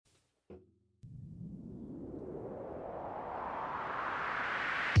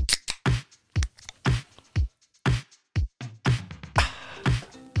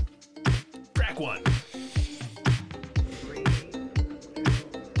one.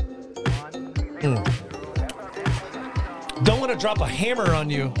 Don't want to drop a hammer on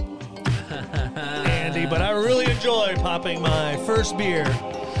you, Andy, but I really enjoy popping my first beer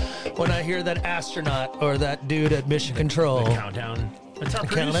when I hear that astronaut or that dude at Mission Control. The countdown. It's our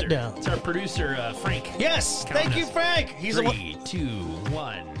Count producer. it down. It's our producer, Frank. Yes, thank you, Frank. He's the one. 3, 2,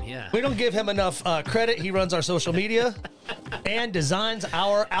 1. Yeah. We don't give him enough credit. He runs our social media and designs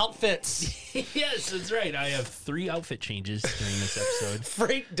our outfits. Yes, that's right. I have 3 outfit changes during this episode.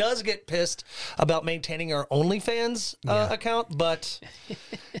 Frank does get pissed about maintaining our OnlyFans account, but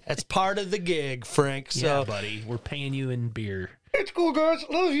it's part of the gig, Frank. So, Yeah, buddy. We're paying you in beer. it's cool, guys.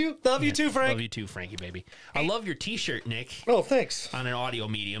 Love you. Love you too, Frank. Love you too, Frankie, baby. I love your T-shirt, Nick. Oh, thanks. On an audio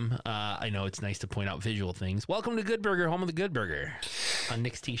medium. I know it's nice to point out visual things. Welcome to Good Burger, home of the Good Burger. On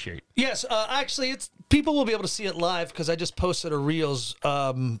Nick's T-shirt. Yes, actually, people will be able to see it live because I just posted a Reels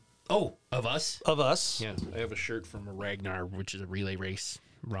Of us? of us. Yeah, I have a shirt from a Ragnar, which is a relay race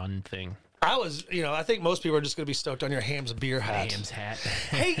run thing. I think most people are just going to be stoked on your Ham's beer hat. Ham's hat.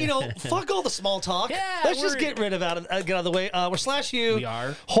 Hey, fuck all the small talk. Yeah, let's just get rid of get out of the way. We're Slash U. We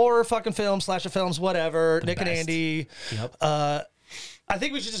are. Horror fucking films, slasher films, whatever. Nick and best. Andy. Yep. I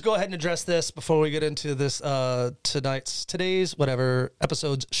think we should just go ahead and address this before we get into this today's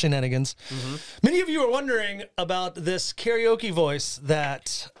episode's shenanigans. Mm-hmm. Many of you are wondering about this karaoke voice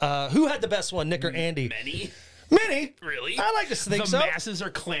that who had the best one, Nick or Andy? Many. Really? I like to think the so. Masses are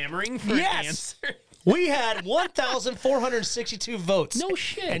clamoring for an answer. We had 1,462 votes. No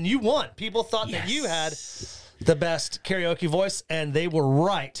shit. And you won. People thought that you had the best karaoke voice, and they were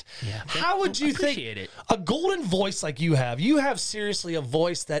right. Yeah. How would you think it. a golden voice like you have seriously a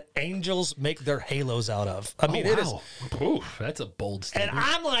voice that angels make their halos out of? I mean, it is. Oof, that's a bold And statement.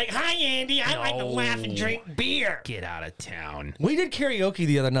 I'm like, hi, Andy. I like to laugh and drink beer. Get out of town. We did karaoke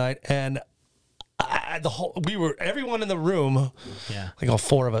the other night, and everyone in the room, like all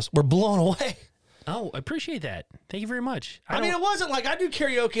 4 of us, were blown away. Oh, I appreciate that. Thank you very much. I mean, it wasn't like I do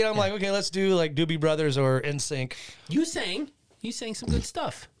karaoke and I'm like, okay, let's do like Doobie Brothers or NSYNC. You sang some good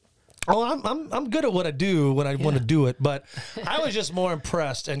stuff. Oh, I'm good at what I do when I want to do it, but I was just more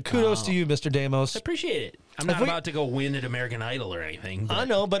impressed. And kudos to you, Mr. Damos. I appreciate it. I'm not about to go win at American Idol or anything. But I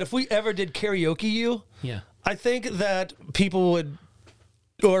know, but if we ever did karaoke you, I think that people would,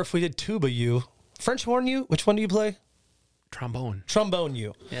 or if we did tuba you, French horn you, which one do you play? Trombone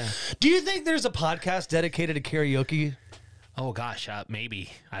you. Yeah. Do you think there's a podcast dedicated to karaoke? Oh gosh,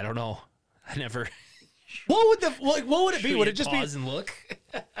 maybe. I don't know. I never. What would it be? Would it just pause and look?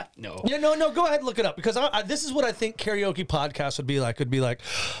 No. Yeah, no. Go ahead and look it up because this is what I think karaoke podcast would be like. It'd be like,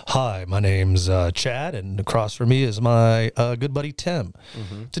 "Hi, my name's Chad, and across from me is my good buddy Tim.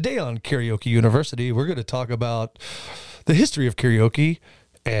 Mm-hmm. Today on Karaoke University, we're going to talk about the history of karaoke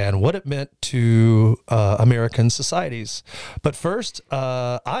and what it meant to American societies. But first,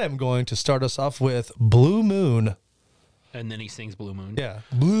 I am going to start us off with Blue Moon." And then he sings Blue Moon. Yeah.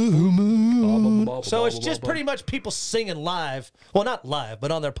 Blue Moon. So it's just pretty much people singing live. Well, not live,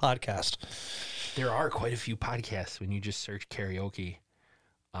 but on their podcast. There are quite a few podcasts when you just search karaoke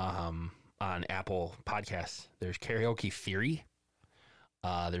on Apple Podcasts. There's Karaoke Theory.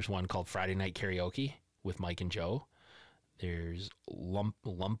 There's one called Friday Night Karaoke with Mike and Joe. There's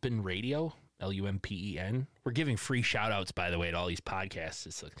Lumpen Radio, Lumpen. We're giving free shout-outs, by the way, to all these podcasts.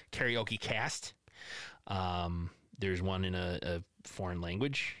 It's a karaoke cast. There's one in a foreign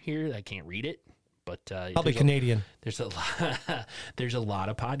language here. I can't read it, but Probably Canadian. There's a lot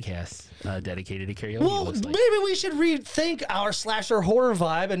of podcasts dedicated to karaoke. Well, maybe we should rethink our slasher horror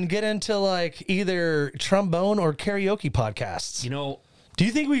vibe and get into like either trombone or karaoke podcasts. Do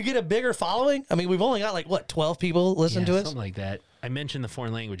you think we get a bigger following? I mean, we've only got 12 people listen to us? Something like that. I mentioned the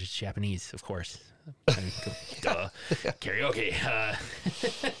foreign language. It's Japanese, of course. Duh. Karaoke.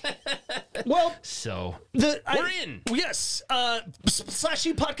 Well, so we're in. Yes.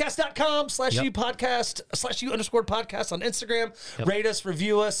 /upodcast.com /upodcast /u_podcast on Instagram. Yep. Rate us,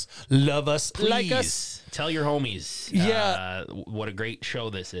 review us, love us, Please like us. Tell your homies. Yeah. What a great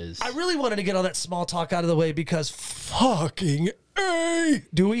show this is. I really wanted to get all that small talk out of the way because fucking A,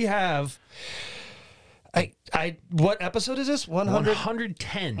 do we have... what episode is this?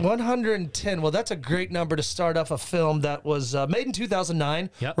 110. 110. Well, that's a great number to start off a film that was made in 2009,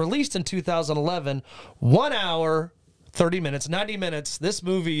 released in 2011, 1 hour, 30 minutes, 90 minutes. This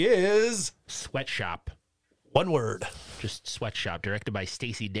movie is... Sweatshop. One word. Just Sweatshop, directed by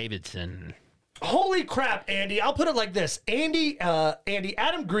Stacey Davidson. Holy crap, Andy. I'll put it like this.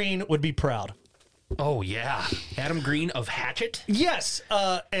 Adam Green would be proud. Oh, yeah. Adam Green of Hatchet? Yes,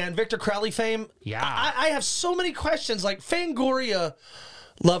 and Victor Crowley fame. Yeah. I have so many questions. Like, Fangoria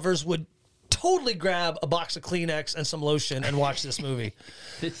lovers would totally grab a box of Kleenex and some lotion and watch this movie.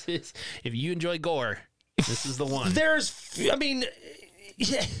 This is, if you enjoy gore, this is the one.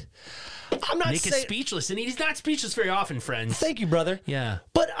 Yeah, I'm not Nick is saying... speechless, and he's not speechless very often, friends. Thank you, brother. Yeah.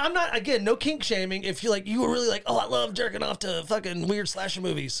 But I'm not, again, no kink shaming. If you you were really like, oh, I love jerking off to fucking weird slasher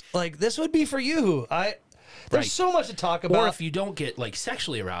movies. Like, this would be for you. There's so much to talk about. Or if you don't get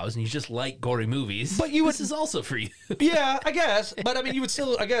sexually aroused and you just like gory movies, but you would, this is also for you. Yeah, I guess. But you would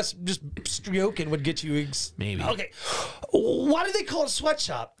still, I guess, just stroking would get you. Maybe. Okay. Why do they call it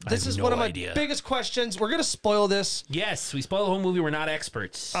Sweatshop? This is one of my biggest questions. We're gonna spoil this. Yes, we spoil the whole movie. We're not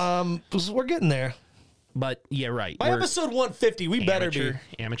experts. We're getting there. But yeah, right. By episode 150, we better be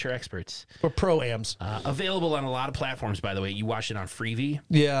amateur experts. We're pro-ams. Available on a lot of platforms, by the way. You watch it on Freevee.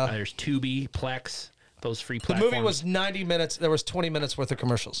 Yeah. There's Tubi, Plex. Those free platforms. The movie was 90 minutes. There was 20 minutes worth of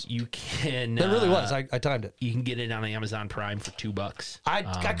commercials. You can. There really was. I timed it. You can get it on Amazon Prime for $2. I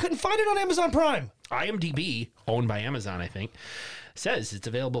couldn't find it on Amazon Prime. IMDb, owned by Amazon, I think, says it's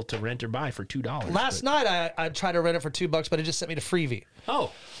available to rent or buy for $2. Last night I tried to rent it for $2, but it just sent me to Freevee.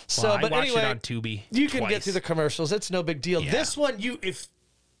 Oh, so I watched it on Tubi. You can get through the commercials. It's no big deal. Yeah. This one,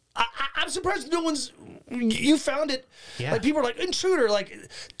 I'm surprised no one's. You found it. Yeah. People are like, Intruder,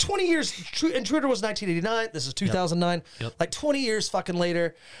 20 years. Intruder was 1989. This is 2009. Yep. 20 years fucking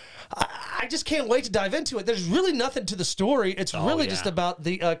later. I just can't wait to dive into it. There's really nothing to the story. It's really just about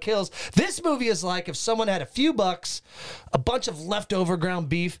the kills. This movie is like if someone had a few bucks, a bunch of leftover ground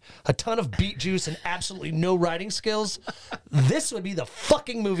beef, a ton of beet juice, and absolutely no writing skills. This would be the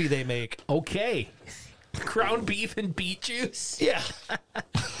fucking movie they make. Okay. Ground beef and beet juice. Yeah.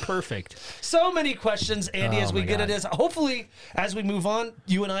 Perfect. So many questions, Andy, as we get into this. Hopefully, as we move on,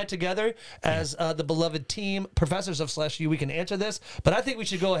 you and I together, as the beloved team, professors of /U, we can answer this. But I think we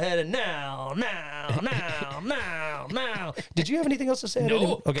should go ahead and now. Did you have anything else to say?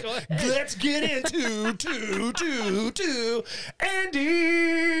 No. Okay. Let's get into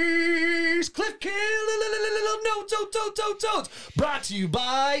Andy's Cliff Kill Notes. Brought to you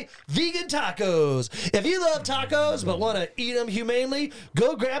by Vegan Tacos. If you love tacos but want to eat them humanely,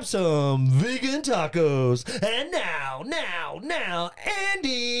 go grab some vegan tacos. And now,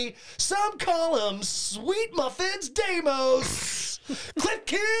 Andy, some call them sweet muffins demos. Cliff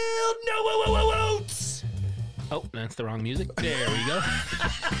Kill Notes. Oh, that's the wrong music. There we go.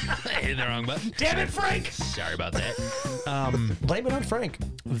 I hit the wrong button. Damn it, Frank! Sorry about that. Blame it on Frank.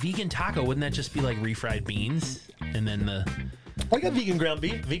 Vegan taco, wouldn't that just be like refried beans? And then the... I got vegan ground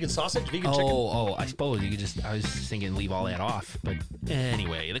beef, vegan sausage, vegan chicken. Oh, I suppose you could just, I was thinking leave all that off. But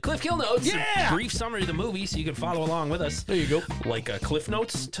anyway, the Cliff Kill Notes, yeah! a brief summary of the movie so you can follow along with us. There you go. Like a Cliff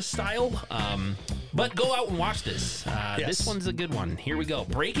Notes to style. But go out and watch this. Yes. This one's a good one. Here we go.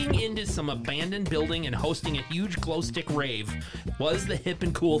 Breaking into some abandoned building and hosting a huge glow stick rave was the hip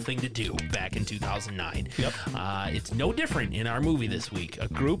and cool thing to do back in 2009. Yep. It's no different in our movie this week. A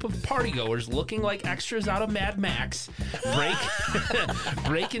group of partygoers looking like extras out of Mad Max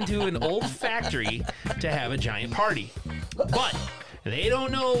break into an old factory to have a giant party. But they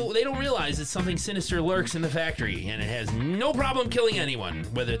don't realize that something sinister lurks in the factory, and it has no problem killing anyone,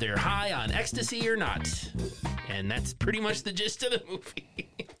 whether they're high on ecstasy or not. And that's pretty much the gist of the movie.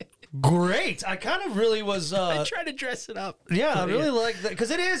 Great. I kind of really was... I tried to dress it up. Yeah, I really like that.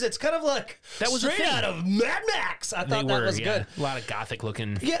 Because it's kind of like that was straight out of Mad Max. I thought that was good. A lot of gothic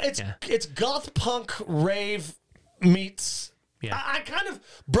looking. Yeah, it's goth punk rave meets... Yeah. I kind of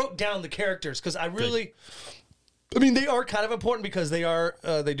broke down the characters because I really... I mean, they are kind of important because they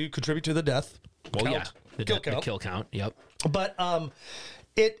do contribute to the death Well, count. yeah. The kill count. Yep. But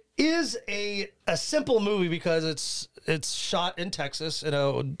it is a simple movie because it's shot in Texas in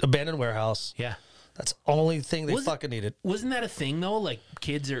an abandoned warehouse. Yeah. That's the only thing they fucking needed. Wasn't that a thing though? Like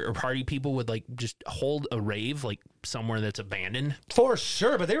kids or party people would like just hold a rave like somewhere that's abandoned. For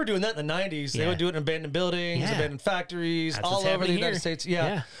sure, but they were doing that in the 90s. They Yeah. would do it in abandoned buildings, Yeah. abandoned factories, That's all what's over the happening United here. States. Yeah.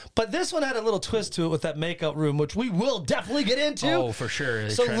 Yeah. But this one had a little twist to it with that makeup room, which we will definitely get into. Oh, for sure.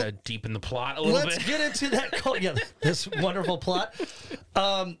 They So try to deepen the plot a little Let's bit. get into that this wonderful plot.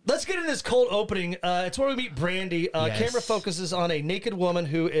 Let's get into this cold opening. It's where we meet Brandy. Yes. Camera focuses on a naked woman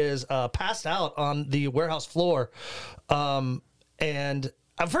who is passed out on the warehouse floor. And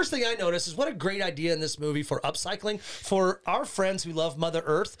first thing I noticed is what a great idea in this movie for upcycling for our friends who love Mother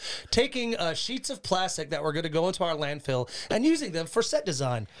Earth, taking sheets of plastic that were going to go into our landfill and using them for set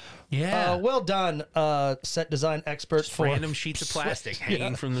design. Yeah. Well done, set design expert. For Random sheets of plastic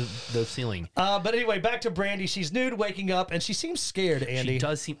hanging from the ceiling. But anyway, back to Brandy. She's nude, waking up, and she seems scared, Andy. She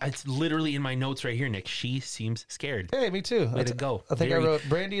does seem, it's literally in my notes right here, Nick. She seems scared. Hey, me too. Way to go. I think I wrote,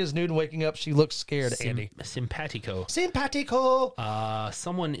 Brandy is nude and waking up. She looks scared, Andy. Simpatico. Simpatico.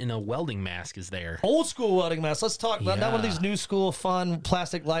 someone in a welding mask is there. Old school welding mask. Let's talk about not one of Yeah. these new school fun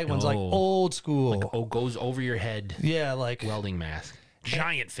plastic light ones, like old school. Like, goes over your head. Yeah, like Welding mask.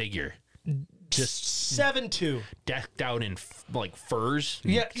 Giant figure. Just 7'2". decked out in like furs.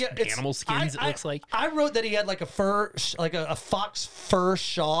 Yeah, it's Animal skins, it looks like. I wrote that he had like a fur, like a fox fur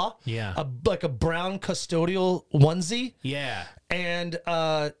shawl. Yeah. Like a brown custodial onesie. Yeah. And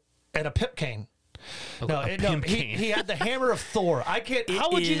a pip cane. pimp cane. He had the hammer of Thor. I can't. How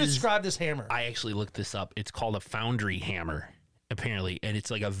would you describe this hammer? I actually looked this up. It's called a foundry hammer, apparently, and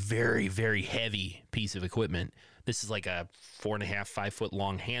it's like a very, very heavy piece of equipment. This is like a 4.5, 5 foot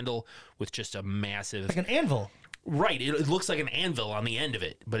long handle with just a massive, Like an anvil. right. It looks like an anvil on the end of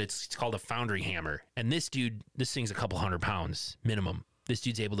it, but it's called a foundry hammer. And this thing's a couple 100 pounds minimum. This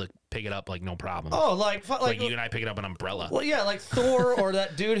dude's able to pick it up like no problem. Oh, like you and I picking up an umbrella. Well, yeah, like Thor or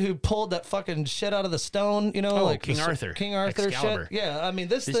that dude who pulled that fucking shit out of the stone, you know, Oh, like King Arthur. King Arthur Excalibur. shit. Yeah, I mean,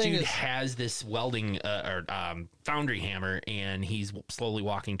 this This thing dude is. has this welding foundry hammer, and he's slowly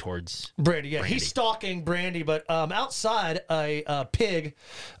walking towards Brandy, yeah, Brandy. he's stalking Brandy, but outside a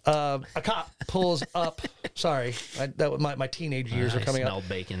cop pulls up. Sorry, that was my teenage years are coming I up. smelled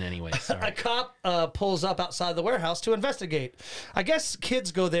bacon anyway. A Sorry. cop pulls up outside the warehouse to investigate. I guess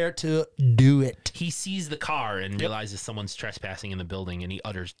kids go there to do it. He sees the car and realizes someone's trespassing in the building, and he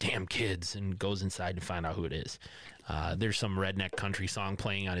utters, "Damn kids," and goes inside to find out who it is. There's some redneck country song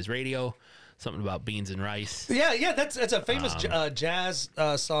playing on his radio, something about beans and rice. Yeah, that's a famous jazz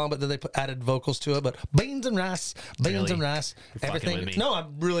song, but then they added vocals to it. But beans and rice, Really? and rice, You're fucking with me. No,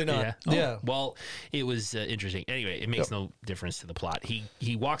 I'm really not. Yeah. Well, it was interesting. Anyway, it makes no difference to the plot.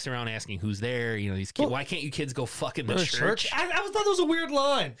 He walks around asking who's there. You know, these kids. Why can't you kids go fuck in the church? I thought that was a weird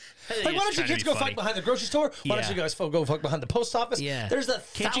line. Hey, Like, why just don't you trying to kids be go funny. fuck behind the grocery store? Why don't Yeah. you guys go fuck behind the post office? Yeah. There's a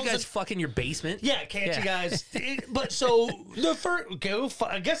Can't you guys thousand- fuck in your basement? Yeah, can't you guys? But so the first,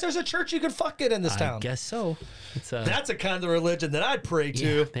 I guess there's a church you could fuck in this town. I guess so. It's That's a kind of religion that I'd pray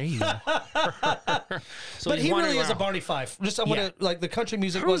to. there you go. So But he's he wandering really is a around. Barney Fife. Just I want Yeah. to like the country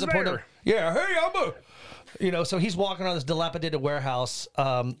music Who's was important. there? Yeah, hey, I'm a. You know, so he's walking around this dilapidated warehouse,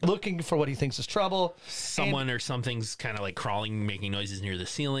 looking for what he thinks is trouble. Someone or something's kind of like crawling, making noises near the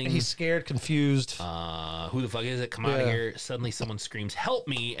ceiling. And he's scared, confused. Who the fuck is it? Come out of Yeah. here. Suddenly someone screams, "Help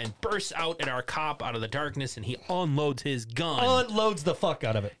me," and bursts out at our cop out of the darkness, and he unloads his gun. Unloads the fuck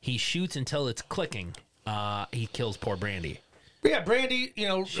out of it. He shoots until it's clicking. He kills poor Brandy. Yeah, Brandy, you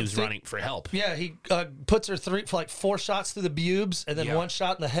know, She was running for help. Yeah, he puts her for 4 shots through the pubes and then Yeah. 1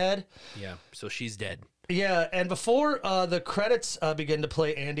 shot in the head. Yeah, so she's dead. Yeah, and before the credits begin to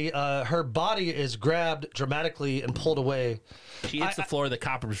play, Andy, her body is grabbed dramatically and pulled away. She hits the floor. The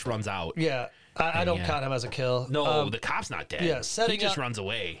cop just runs out. Yeah, I don't yeah. count him as a kill. No, the cop's not dead. yeah, setting he just up- runs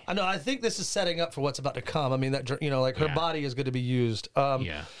away. I know. I think this is setting up for what's about to come. I mean, that you know, like her Yeah. body is going to be used.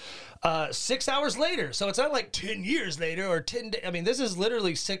 Yeah. 6 hours later, so it's not like 10 years later or 10 days. I mean, this is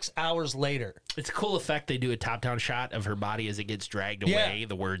literally 6 hours later. It's a cool effect. They do a top-down shot of her body as it gets dragged Yeah. away.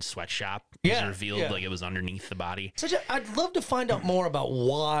 The word Sweatshop Yeah, is revealed yeah. like it was underneath the body. I'd love to find out more about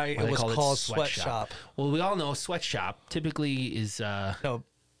why it They was call called Sweatshop. Well, we all know Sweatshop typically is No,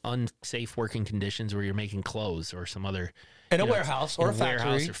 unsafe working conditions where you're making clothes or some other in a you know, warehouse in or a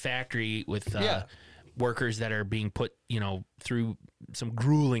warehouse factory. or factory with Yeah. workers that are being put, through some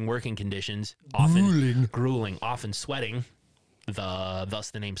grueling working conditions, often grueling, often sweating,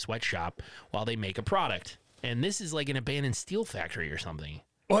 thus the name Sweatshop, while they make a product. And this is like an abandoned steel factory or something.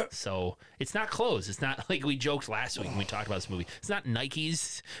 What? So it's not clothes. It's not like we joked last week when we talked about this movie. It's not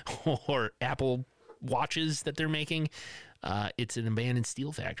Nikes or Apple watches that they're making. It's an abandoned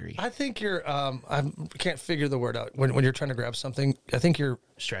steel factory. I think you're. I can't figure the word out when you're trying to grab something. I think you're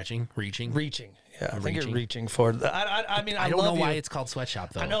Stretching, reaching. reaching. Yeah, I think you're Reaching. reaching for it. I mean, I I don't love know why you. it's called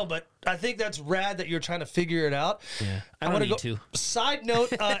Sweatshop though. I know, but I think that's rad that you're trying to figure it out. Yeah, I don't wanna need to. Side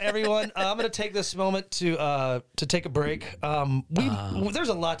note, everyone, I'm going to take this moment to take a break. There's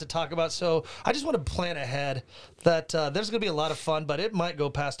a lot to talk about, so I just want to plan ahead that there's going to be a lot of fun, but it might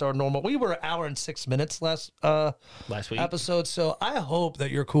go past our normal. We were an hour and 6 minutes last Last week. episode, so I hope that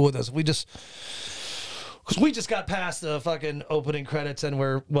you're cool with us. Because we just got past the fucking opening credits and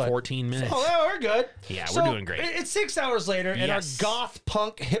we're, what? 14 minutes. Oh, yeah, we're good. Yeah, So, we're doing great. It's 6 hours later, and our Yes. goth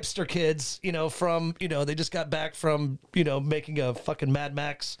punk hipster kids, they just got back from, making a fucking Mad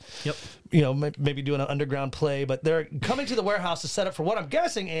Max. Yep. Maybe doing an underground play, but they're coming to the warehouse to set up for what I'm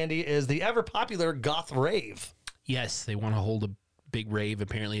guessing, Andy, is the ever popular goth rave. Yes, they want to hold a big rave.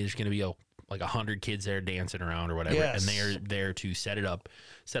 Apparently, there's going to be a like 100 kids there dancing around or whatever, Yes. and they're there to set up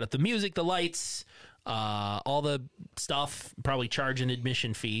the music, the lights, all the stuff, probably charge an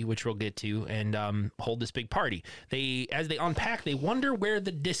admission fee, which we'll get to, and hold this big party. As they unpack, they wonder where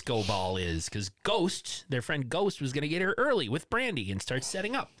the disco ball is, because their friend Ghost, was going to get her early with Brandy and start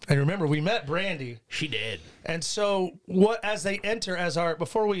setting up. And remember, we met Brandy. She did. And so as they enter,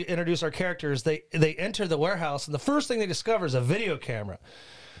 before we introduce our characters, they enter the warehouse, and the first thing they discover is a video camera.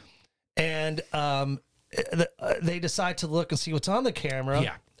 And they decide to look and see what's on the camera.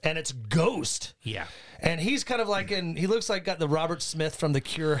 Yeah. And it's Ghost. Yeah. And he's kind of like he looks like got the Robert Smith from The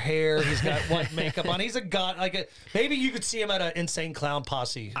Cure hair. He's got white makeup on. He's a god. Maybe you could see him at an Insane Clown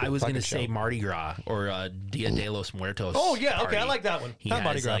Posse. I was going to say Mardi Gras or Dia de los Muertos. Oh, yeah. Okay. party. I like that one. He Not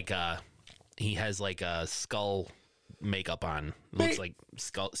Mardi has Gras. he has like a skull makeup on. Looks like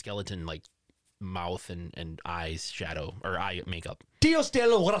skeleton, like mouth and eyes shadow or eye makeup. Dios de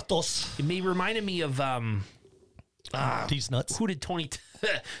los Muertos. It reminded me of These nuts. who did Tony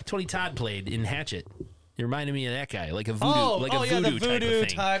Todd played in Hatchet. It reminded me of that guy, like a voodoo, the voodoo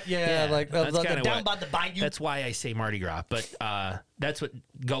type of thing. Yeah, like that's kinda down by the bayou. That's why I say Mardi Gras. But that's what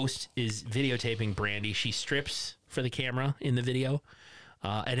Ghost is videotaping Brandy. She strips for the camera in the video.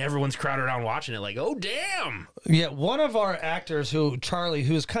 And everyone's crowded around watching it like, oh, damn. Yeah, one of our actors, Charlie,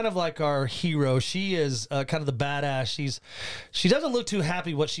 who's kind of like our hero, she is kind of the badass. She doesn't look too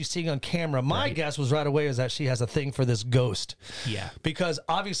happy what she's seeing on camera. My guess was right away is that she has a thing for this Ghost. Yeah. Because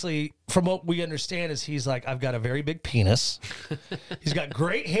obviously, from what we understand, is he's like, I've got a very big penis. He's got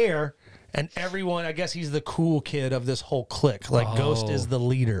great hair. And everyone, I guess he's the cool kid of this whole clique. Like, Ghost is the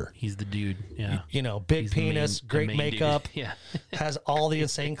leader. He's the dude. Yeah. Big He's penis, the great main makeup. Dude. Yeah. Has all the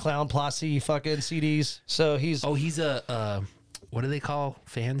Insane Clown Posse fucking CDs. So he's... Oh, he's a, what do they call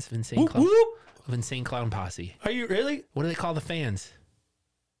fans of Insane Clown? Whoop. Of Insane Clown Posse. Are you really? What do they call the fans?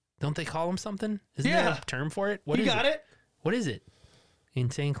 Don't they call them something? Isn't Yeah. there a term for it? What You is got it? What is it?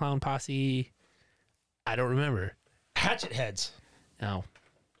 Insane Clown Posse. I don't remember. Hatchet heads. No.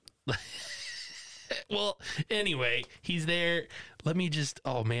 Well, anyway, he's there. Let me just.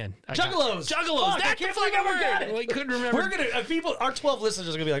 Oh man, Juggalos. Juggalos. Fuck, I can't believe I forgot it. I couldn't remember. We're gonna our 12 listeners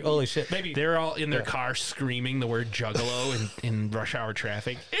are gonna be like, holy shit, maybe. They're all in their car screaming the word juggalo in rush hour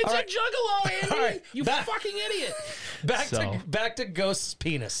traffic. It's a juggalo, Andy. All right. You fucking idiot. Back to Ghost's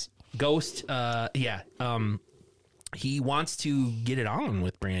penis. Ghost. He wants to get it on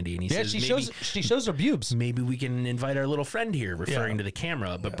with Brandy, and he says, she shows her pubes. maybe we can invite our little friend here, referring to the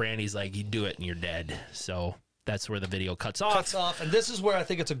camera. But Brandy's like, you do it and you're dead. So that's where the video cuts off. And this is where I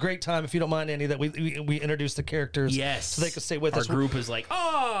think it's a great time, if you don't mind, Andy, that we introduce the characters. Yes. So they can stay with Our us. group is like,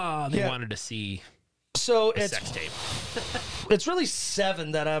 they wanted to see So a it's sex tape. it's really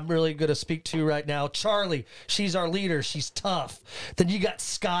 7 that I'm really going to speak to right now. Charlie, she's our leader. She's tough. Then you got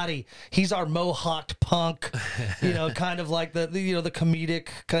Scotty. He's our mohawked punk. Kind of like the comedic,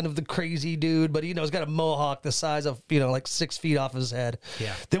 kind of the crazy dude. But he's got a mohawk the size of like 6 feet off his head.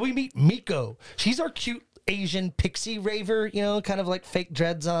 Yeah. Then we meet Miko. She's our cute Asian pixie raver, kind of like fake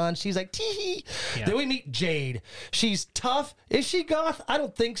dreads on. She's like, tee. Yeah. Then we meet Jade. She's tough. Is she goth? I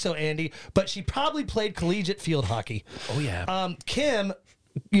don't think so, Andy. But she probably played collegiate field hockey. Oh, yeah. Kim,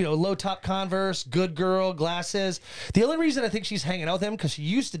 low top Converse, good girl, glasses. The only reason I think she's hanging out with him because she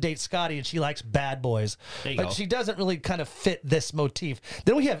used to date Scotty and she likes bad boys. There you But go. she doesn't really kind of fit this motif.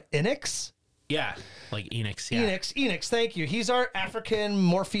 Then we have Enix. Yeah. Like Enix. Yeah. Enix, thank you. He's our African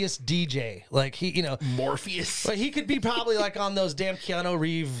Morpheus DJ. Like he, Morpheus. but he could be probably like on those damn Keanu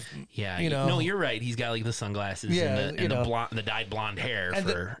Reeves. Yeah. No, you're right. He's got like the sunglasses and the dyed blonde hair And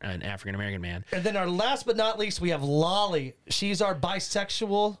for an African American man. And then our last but not least, we have Lolly. She's our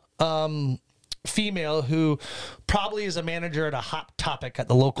bisexual female who probably is a manager at a Hot Topic at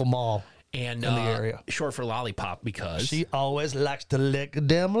the local mall. And in the area. Short for lollipop because She always likes to lick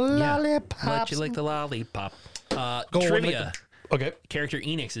them lollipops. let you lick the lollipop. on, Trivia. Okay. Character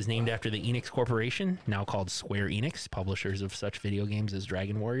Enix is named after the Enix Corporation, now called Square Enix, publishers of such video games as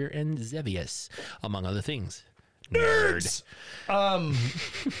Dragon Warrior and Xevious, among other things. Nerd.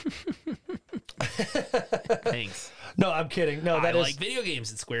 Thanks. No, I'm kidding. No, I that is like video games,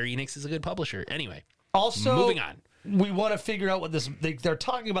 and Square Enix is a good publisher. Anyway, also moving on. We want to figure out what they're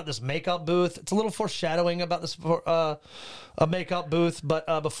talking about this makeup booth. It's a little foreshadowing about this a makeup booth,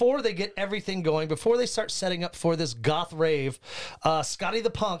 but before they get everything going, before they start setting up for this goth rave, Scotty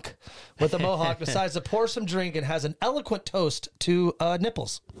the punk with the mohawk decides to pour some drink and has an eloquent toast to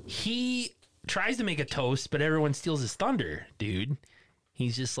nipples. He tries to make a toast, but everyone steals his thunder, dude.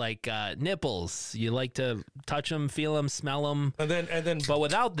 He's just like nipples. You like to touch them, feel them, smell them. And then, But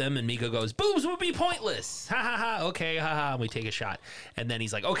without them, and Miko goes, boobs would be pointless. Ha ha ha. Okay, ha ha. And we take a shot. And then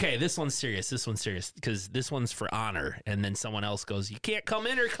he's like, okay, this one's serious. This one's serious because this one's for honor. And then someone else goes, you can't come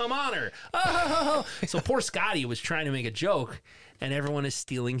in or come honor. Oh. So poor Scotty was trying to make a joke, and everyone is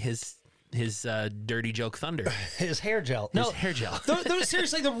stealing his dirty joke thunder. his hair gel. His hair gel.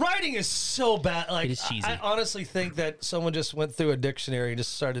 Seriously, the writing is so bad. Like, It is cheesy. I honestly think that someone just went through a dictionary and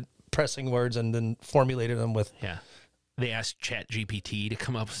just started pressing words and then formulated them with. Yeah. They asked ChatGPT to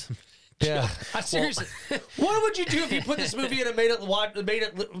come up with some. Yeah. Seriously, what would you do if you put this movie in and made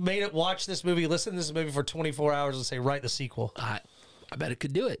it watch this movie, listen to this movie for 24 hours and say, write the sequel? I bet it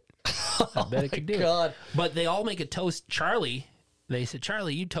could do it. I bet it could do God. it. But they all make a toast. Charlie, they said,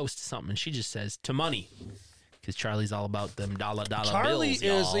 Charlie, you toast to something. And she just says, to money. Because Charlie's all about them dollar Charlie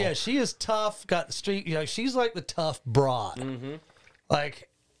bills, is, she is tough, got the street, she's like the tough broad. Mm-hmm. Like,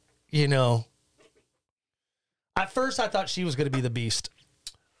 at first I thought she was going to be the beast.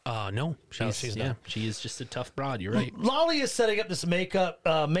 No, she's not. She is just a tough broad. You're right. Lolly is setting up this make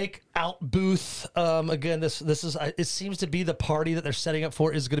out booth. Again, this is it seems to be the party that they're setting up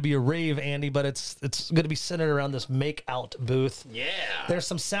for is going to be a rave, Andy, but it's going to be centered around this make out booth. Yeah. There's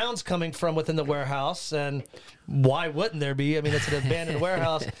some sounds coming from within the warehouse, and why wouldn't there be? I mean, it's an abandoned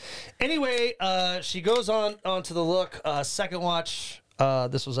warehouse. Anyway, she goes on to the look. Second watch.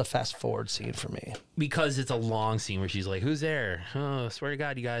 This was a fast forward scene for me. Because it's a long scene where she's like, who's there? Oh, swear to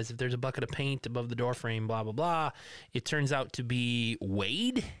God, you guys, if there's a bucket of paint above the door frame, blah, blah, blah. It turns out to be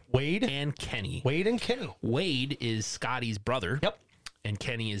Wade and Kenny. Wade is Scotty's brother. Yep. And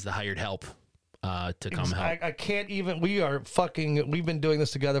Kenny is the hired help to come help. I can't even. We've been doing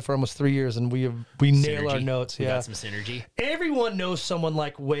this together for almost 3 years, and we nail our notes. We Yeah, got some synergy. Everyone knows someone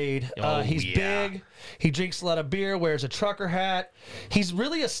like Wade. He's big. He drinks a lot of beer. Wears a trucker hat. He's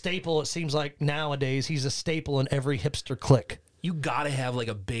really a staple. It seems like nowadays he's a staple in every hipster clique. You gotta have like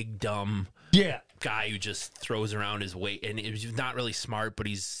a big dumb guy who just throws around his weight, and he's not really smart, but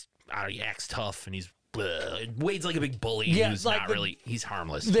he acts tough, and he's. Wade's like a big bully who's like he's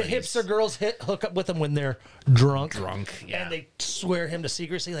harmless. The hipster girls hook up with him when they're drunk. Yeah. And they swear him to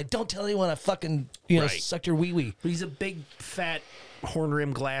secrecy, like, don't tell anyone I fucking, sucked your wee-wee. But he's a big, fat,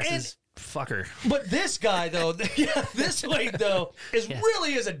 horn-rimmed glasses fucker. But this guy, though, this Wade, though,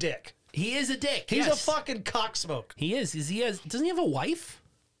 really is a dick. He is a dick. He's a fucking cocksmoke. He is. Doesn't he have a wife?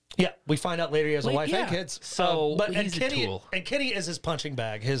 Yeah, we find out later he has a wife and kids. So, he's a tool. And Kenny is his punching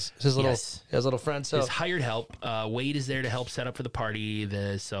bag, his little friend. So his hired help. Wade is there to help set up for the party.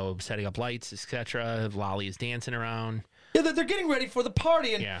 So setting up lights, etc. Lolly is dancing around. Yeah, they're getting ready for the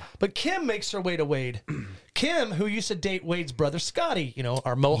party. But Kim makes her way to Wade. Kim, who used to date Wade's brother Scotty,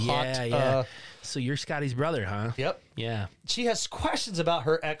 our mohawked. Yeah. So you're Scotty's brother, huh? Yep. Yeah. She has questions about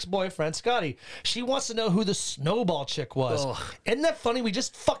her ex-boyfriend, Scotty. She wants to know who the snowball chick was. Ugh. Isn't that funny? We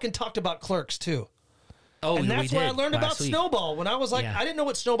just fucking talked about Clerks, too. Oh, and that's where I learned about Snowball. When I was like, I didn't know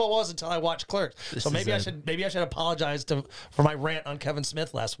what Snowball was until I watched Clerks. So maybe I should apologize for my rant on Kevin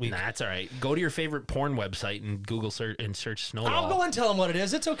Smith last week. Nah, that's all right. Go to your favorite porn website and Google search Snowball. I'll go and tell them what it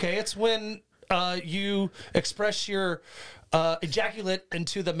is. It's okay. It's when you express your ejaculate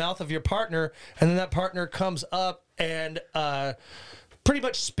into the mouth of your partner, and then that partner comes up and pretty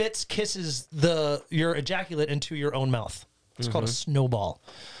much kisses your ejaculate into your own mouth. It's called a snowball.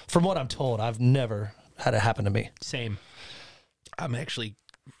 From what I'm told, I've never had it happen to me. Same. I'm actually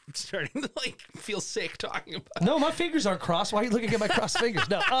starting to feel sick talking about it. No, my fingers aren't crossed. Why are you looking at my crossed fingers?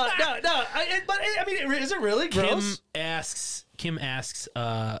 No. But I mean, is it really gross? Kim asks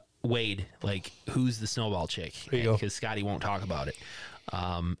Wade, who's the snowball chick? Because Scotty won't talk about it.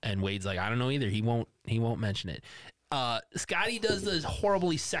 And Wade's like, I don't know either. He won't mention it. Scotty does this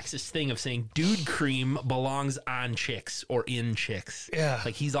horribly sexist thing of saying dude cream belongs on chicks or in chicks. Yeah.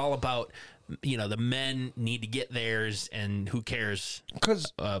 He's all about, the men need to get theirs and who cares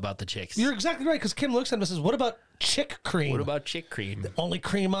about the chicks. You're exactly right, because Kim looks at him and says, what about chick cream? What about chick cream? The only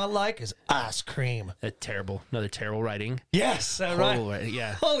cream I like is ice cream. That's terrible. Another terrible writing. Yes, right. Writing.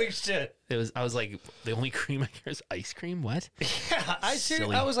 Yeah. Holy shit. I was like, the only cream I care is ice cream? What? Yeah,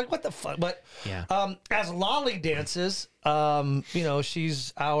 I was like, what the fuck? But yeah. As Lolly dances,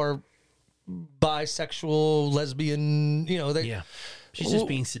 she's our bisexual, lesbian, She's just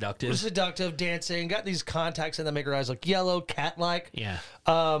being seductive. Seductive, dancing, got these contacts in that make her eyes look yellow, cat-like. Yeah.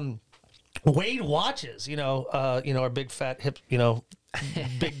 Wade watches, our big fat hip,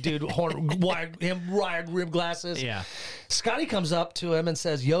 big dude, wide rim glasses. Yeah. Scotty comes up to him and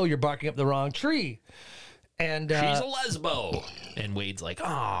says, yo, you're barking up the wrong tree. And she's a lesbo. And Wade's like,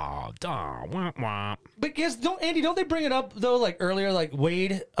 oh, duh, wah, wah. But yes, don't they bring it up though? Like earlier, like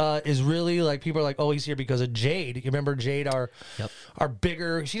Wade is really like people are like, oh, he's here because of Jade. You remember Jade, our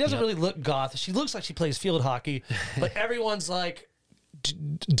bigger. She doesn't really look goth. She looks like she plays field hockey, but everyone's like,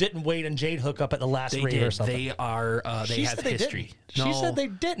 didn't Wade and Jade hook up at the last rave or something? They are. They have history. She said they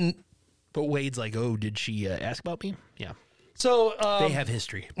didn't. But Wade's like, oh, did she ask about me? Yeah. So they have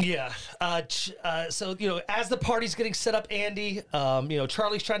history. Yeah. So, as the party's getting set up, Andy,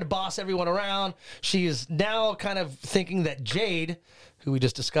 Charlie's trying to boss everyone around. She is now kind of thinking that Jade, who we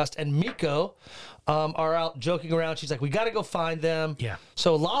just discussed, and Miko are out joking around. She's like, we got to go find them. Yeah.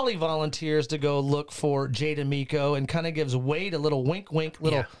 So Lolly volunteers to go look for Jade and Miko and kind of gives Wade a little wink,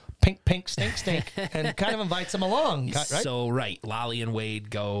 little pink, stink, and kind of invites him along. Right? So, Lolly and Wade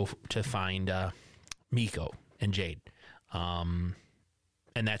go to find Miko and Jade. And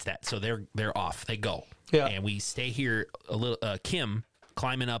that's that. So they're off. They go. Yeah. And we stay here a little. Kim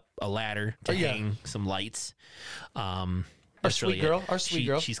climbing up a ladder to hang some lights. Our sweet girl.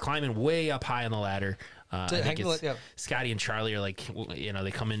 She's climbing way up high on the ladder. I think it's Scotty and Charlie are like,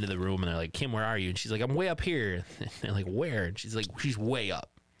 they come into the room and they're like, Kim, where are you? And she's like, I'm way up here. And they're like, where? And she's like, she's way up.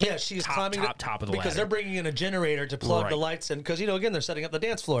 Yeah, she's climbing top of the because ladder. They're bringing in a generator to plug the lights in because, again, they're setting up the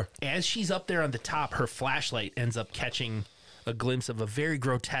dance floor. As she's up there on the top, her flashlight ends up catching a glimpse of a very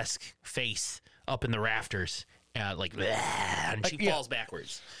grotesque face up in the rafters, and she falls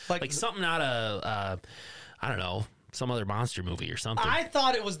backwards. Like something out of, I don't know, some other monster movie or something. I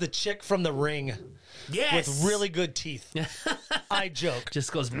thought it was the chick from The Ring. Yes. With really good teeth. I joke.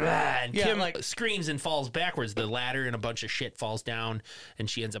 Just goes, and Kim screams and falls backwards. The ladder and a bunch of shit falls down, and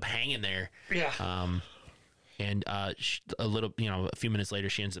she ends up hanging there. Yeah. And a few minutes later,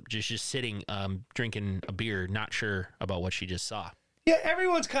 she ends up just sitting, drinking a beer, not sure about what she just saw. Yeah,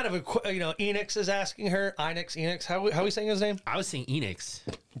 everyone's kind of, Enix is asking her. Enix. How are we saying his name? I was saying Enix.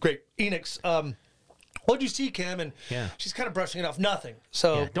 Great. Enix. What'd you see, Kim? And she's kind of brushing it off. Nothing.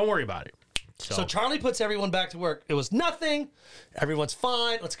 So don't worry about it. So Charlie puts everyone back to work. It was nothing. Everyone's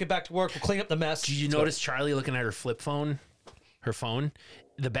fine. Let's get back to work. We'll clean up the mess. Did you notice Charlie looking at her flip phone? Her phone?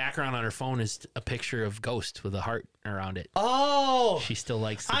 The background on her phone is a picture of Ghost with a heart around it. Oh. She still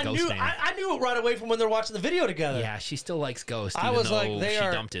likes the Ghost man. I knew it right away from when they're watching the video together. Yeah, she still likes Ghost, I was like, she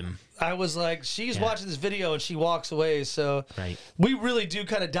dumped him. I was like, she's watching this video and she walks away. So we really do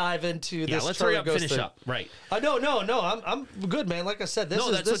kind of dive into this. Yeah, let's hurry up and finish up. Right. No. I'm good, man. Like I said, that's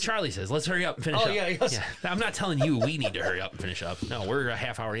what Charlie says. Let's hurry up and finish up. Yes. Yeah. I'm not telling you we need to hurry up and finish up. No, we're a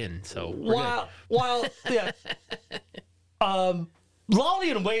half hour in, so we're good. Lolly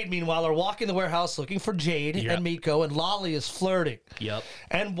and Wade, meanwhile, are walking the warehouse looking for Jade and Miko, and Lolly is flirting. Yep.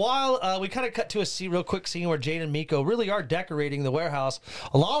 And while we kind of cut to a real quick scene where Jade and Miko really are decorating the warehouse,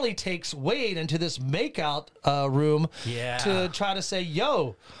 Lolly takes Wade into this makeout room to try to say,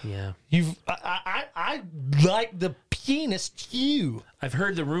 "Yo, I like the penis too." I've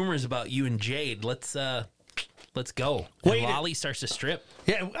heard the rumors about you and Jade. Let's go. And Lolly starts to strip.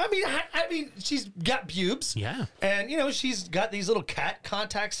 Yeah, I mean, she's got pubes. Yeah. And, she's got these little cat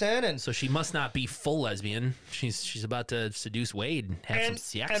contacts in. And so she must not be full lesbian. She's about to seduce Wade and have some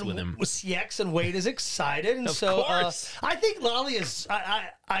sex with him. Sex, and Wade is excited. And of course. I think Lolly is,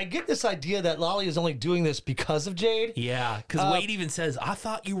 I get this idea that Lolly is only doing this because of Jade. Yeah, because Wade even says, I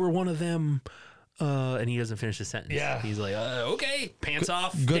thought you were one of them. And he doesn't finish the sentence. Yeah. He's like, okay, pants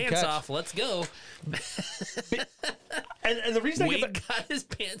off, dance off, let's go. and the reason Wade got his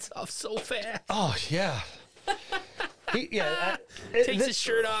pants off so fast. Oh, yeah. Takes his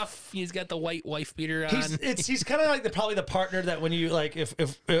shirt off. He's got the white wife beater on. He's kind of like probably the partner that when you like if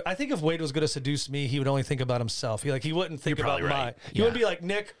I think if Wade was going to seduce me, he would only think about himself. He wouldn't think about my. He wouldn't be like,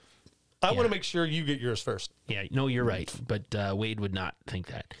 Nick, I want to make sure you get yours first. Yeah, no, you're right. But Wade would not think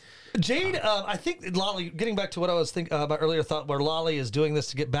that. Jade, I think Lolly, getting back to what I was thinking about earlier, thought where Lolly is doing this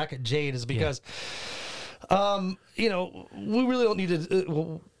to get back at Jade is because, we really don't need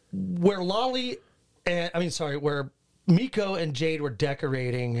to, where Miko and Jade were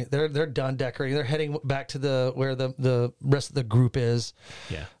decorating, they're done decorating. They're heading back to where the rest of the group is.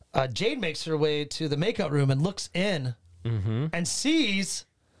 Yeah. Jade makes her way to the makeout room and looks in and sees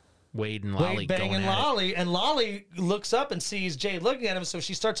Wade and Lolly banging Lolly, and Lolly looks up and sees Jade looking at him, so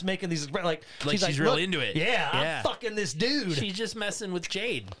she starts making these like she's really into it. Yeah, I'm fucking this dude. She's just messing with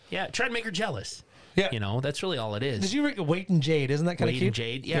Jade. Yeah, try to make her jealous. Yeah, that's really all it is. Did you read Wade and Jade? Isn't that kind of cute? Wade and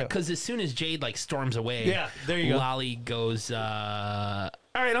Jade, yeah, because as soon as Jade storms away, there you go. Lolly goes, all right,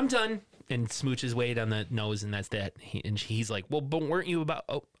 I'm done, and smooches Wade on the nose, and that's that. He's like, well, but weren't you about?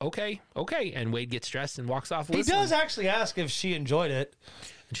 Oh, okay, and Wade gets dressed and walks off. He does actually ask if she enjoyed it.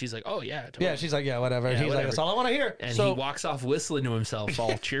 And she's like, oh, yeah. Totally. Yeah, she's like, yeah, whatever. And he's like, that's all I want to hear. And so, he walks off whistling to himself,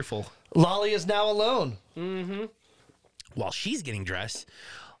 all cheerful. Lolly is now alone. Mm-hmm. While she's getting dressed,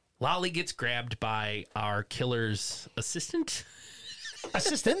 Lolly gets grabbed by our killer's assistant.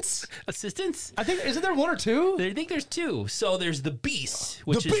 Assistants? Assistants? I think, isn't there one or two? I think there's two. So there's the Beast,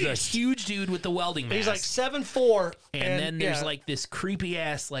 which is the huge dude with the welding mask. He's like 7'4". And then there's like this creepy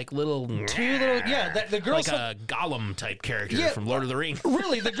ass, like little. Two little, the girl. Like a Gollum type character from Lord of the Rings.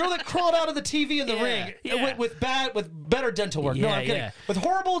 Really? The girl that crawled out of the TV in the ring with better dental work. No, I'm kidding. With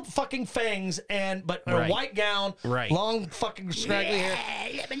horrible fucking fangs but a white gown, long fucking scraggly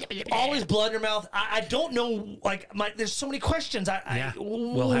hair, always blood in her mouth. I don't know. Like, there's so many questions.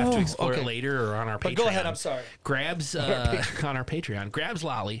 We'll have to explore it later or on our Patreon. But go ahead, I'm sorry. Grabs on our Patreon, grabs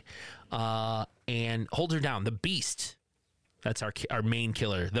Lolly and holds her down. The Beast, that's our main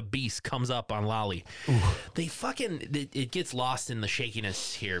killer. The Beast comes up on Lolly. Ooh. It gets lost in the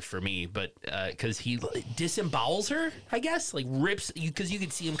shakiness here for me, but because he disembowels her, I guess, like rips, because you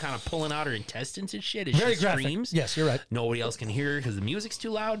can see him kind of pulling out her intestines and shit as Very she graphic. Screams. Yes, you're right. Nobody else can hear her because the music's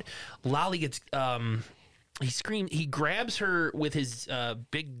too loud. Lolly gets he screams. He grabs her with his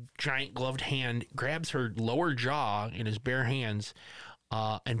big, giant gloved hand, grabs her lower jaw in his bare hands,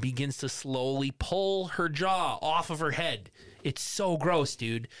 and begins to slowly pull her jaw off of her head. It's so gross,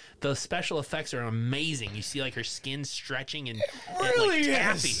 dude. The special effects are amazing. You see like her skin stretching and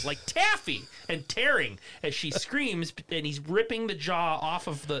like taffy and tearing as she screams, and he's ripping the jaw off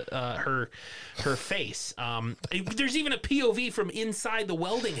of the her face. There's even a POV from inside the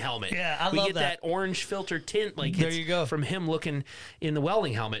welding helmet. Yeah, I love We get that orange filter tint, like there you go, from him looking in the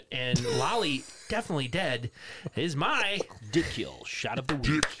welding helmet. And Lolly, definitely dead, is my dick kill shot of the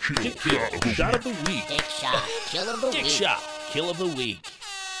week. Dick kill shot of the week. Dick shot kill of the week. Dick shot kill of the week.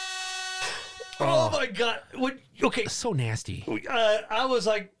 Oh my god! Okay, so nasty. I was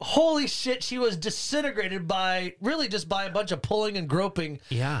like, holy shit! She was disintegrated by a bunch of pulling and groping.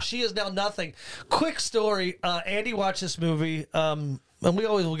 Yeah, she is now nothing. Quick story: Andy watched this movie, and we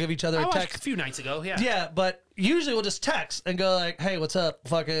always will give each other a text. A few nights ago. Yeah, but usually we'll just text and go like, "Hey, what's up?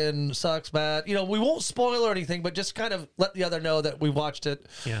 Fucking sucks, bad." You know, we won't spoil or anything, but just kind of let the other know that we watched it.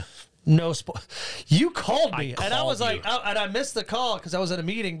 Yeah. No spoil. You called me, and I was like, and I missed the call because I was at a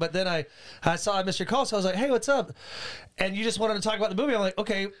meeting. But then I saw I missed your call, so I was like, "Hey, what's up?" And you just wanted to talk about the movie. I'm like,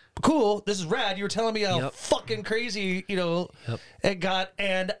 "Okay, cool. This is rad." You were telling me how fucking crazy, it got,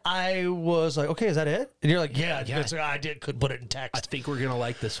 and I was like, "Okay, is that it?" And you're like, "Yeah." Like, I could put it in text. I think we're gonna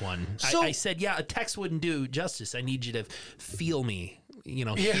like this one. So, I said, "Yeah, a text wouldn't do justice. I need you to feel me."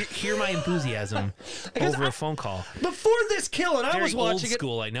 Hear my enthusiasm over a phone call. Before this kill, and I was watching old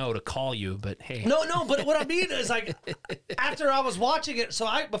school, I know, to call you, but hey. No, but what I mean is, like, after I was watching it,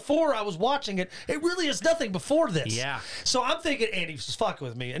 before I was watching it, it really is nothing before this. Yeah. So I'm thinking Andy was fucking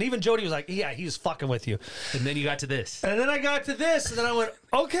with me, and even Jody was like, yeah, he's fucking with you. And then you got to this. And then I got to this, and then I went,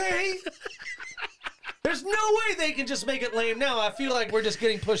 okay. There's no way they can just make it lame now. I feel like we're just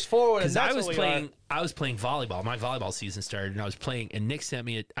getting pushed forward. And that's I was playing volleyball. My volleyball season started, and I was playing. And Nick sent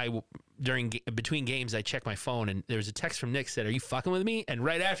me between games. I checked my phone, and there was a text from Nick said, "Are you fucking with me?" And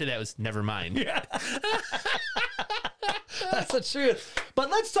right after that was, "Never mind." Yeah. That's the truth. But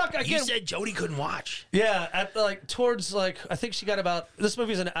let's talk again. You said Jody couldn't watch. Yeah, I think she got about, this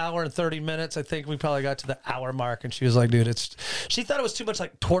movie's an hour and 30 minutes. I think we probably got to the hour mark, and she was like, dude, she thought it was too much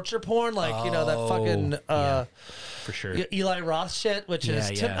like torture porn, like, that fucking for sure. Eli Roth shit, which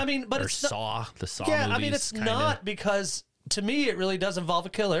is, I mean, but or it's Saw, the Saw yeah, movies, I mean, it's not, because to me, it really does involve a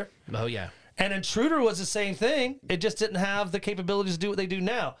killer. Oh, yeah. And Intruder was the same thing. It just didn't have the capabilities to do what they do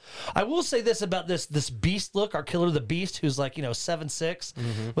now. I will say this about this Beast look, our killer, the Beast, who's like,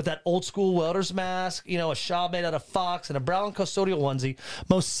 7'6", with that old school welder's mask, a shawl made out of fox and a brown custodial onesie.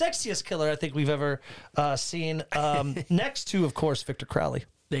 Most sexiest killer I think we've ever seen. Next to, of course, Victor Crowley.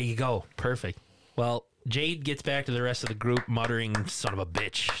 There you go. Perfect. Well, Jade gets back to the rest of the group muttering "son of a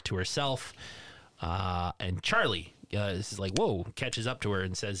bitch" to herself. And Charlie is like, whoa, catches up to her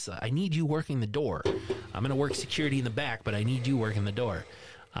and says, "I need you working the door. I'm going to work security in the back, but I need you working the door."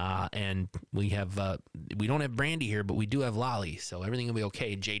 And we don't have Brandy here, but we do have Lolly, so everything will be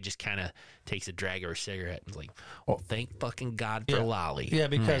okay. Jade just kind of takes a drag of her cigarette and is like, "Well, thank fucking God for Lolly." Yeah,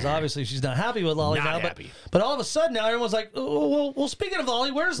 because obviously she's not happy with Lolly now. Happy. But all of a sudden now everyone's like, oh, well, speaking of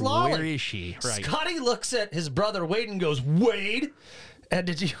Lolly, where's Lolly? Where is she? Right. Scotty looks at his brother Wade and goes, "Wade?" And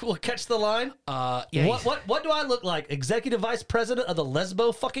did you catch the line? Yeah. What do I look like? Executive Vice President of the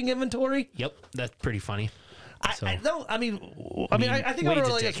Lesbo fucking inventory? Yep, that's pretty funny. I don't. I think I'm Wade's a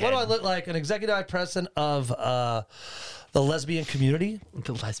really like, what do I look like? An executive vice president of the lesbian community,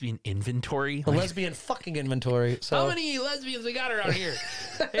 The lesbian inventory. the lesbian fucking inventory. So How many lesbians we got around here?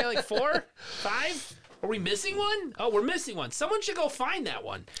 Hey, like 4, 5? Are we missing one? Oh, we're missing one. Someone should go find that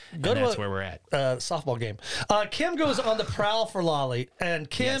one. Go and to that's where we're at. softball game. Kim goes on the prowl for Lolly, and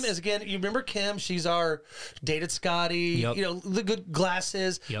Kim Yes. is again. You remember Kim? She's our dated Scotty. Yep. You know, the good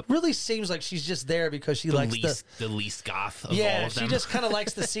glasses. Yep. Really seems like she's just there because she likes The least goth of all Yeah, of them. she just kind of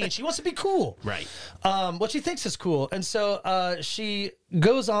likes the scene. She wants to be cool. Right. What she thinks is cool. And so she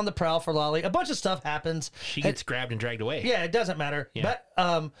goes on the prowl for Lolly. A bunch of stuff happens. She gets grabbed and dragged away. Yeah, it doesn't matter. Yeah.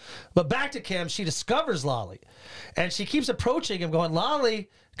 But back to Kim, she discovers Lolly. And she keeps approaching him going, Lolly,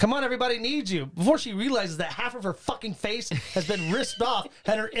 come on, everybody needs you. Before she realizes that half of her fucking face has been ripped off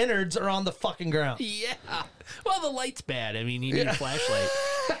and her innards are on the fucking ground. Yeah. Well, the light's bad. I mean, you need a flashlight.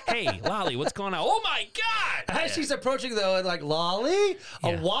 Hey, Lolly, what's going on? Oh, my God. As she's approaching, though, and like, Lolly,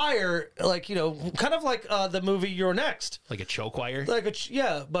 a Yeah. wire, like, you know, kind of like the movie You're Next. Like a choke wire? Like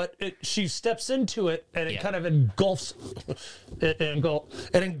but she steps into it and it Yeah. kind of engulfs it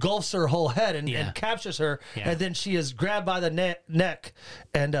engulfs her whole head and captures her, Yeah. and then she is grabbed by the neck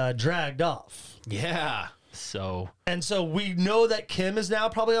and dragged off. Yeah. So And so we know that Kim is now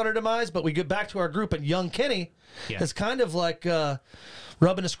probably on her demise, but we get back to our group and young Kenny is kind of like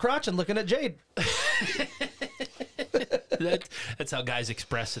rubbing his crotch and looking at Jade. that's how guys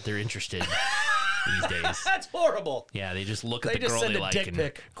express that they're interested these days. That's horrible. Yeah, they just look at They the just girl send they a like dick and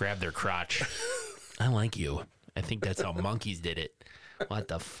pic. grab their crotch. I like you. I think that's how monkeys did it. What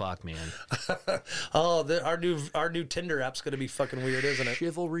the fuck, man? Oh, our new Tinder app's gonna be fucking weird, isn't it?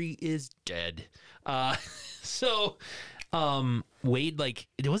 Chivalry is dead. So Wade, like,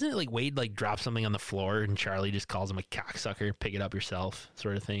 wasn't it like Wade like dropped something on the floor and Charlie just calls him a cocksucker, pick it up yourself,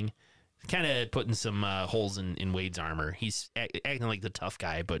 sort of thing. Kind of putting some holes in Wade's armor. He's acting like the tough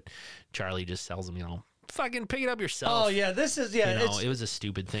guy, but Charlie just tells him, fucking pick it up yourself. Oh yeah, this is It was a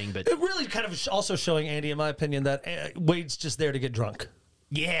stupid thing, but it really kind of also showing Andy, in my opinion, that Wade's just there to get drunk.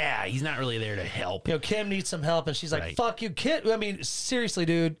 yeah, he's not really there to help. You know, Kim needs some help, and she's like, Right. "Fuck you, kid." I mean, seriously,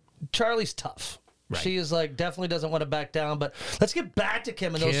 dude. Charlie's tough. Right. She is like definitely doesn't want to back down. But let's get back to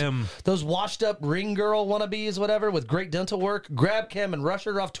Kim and Kim. those washed up ring girl wannabes, whatever, with great dental work. Grab Kim and rush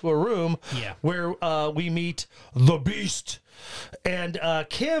her off to a room. Yeah. Where we meet the Beast, and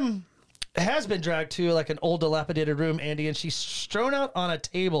Kim has been dragged to like an old dilapidated room, Andy, and she's strewn out on a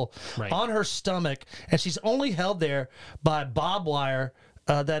table Right. on her stomach, and she's only held there by barbed wire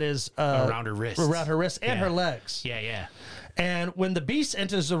that is Around her wrists. and her legs. Yeah, yeah. And when the Beast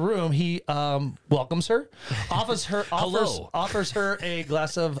enters the room, he welcomes her, offers Hello. a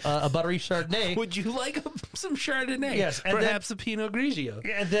glass of a buttery Chardonnay, Would you like some Chardonnay? Yes, and Perhaps a Pinot Grigio.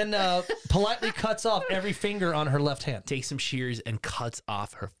 and then politely cuts off every finger on her left hand. Takes some shears and cuts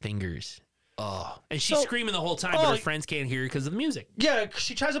off her fingers. Oh, and she's So- screaming the whole time, but her friends can't hear because of the music. Yeah,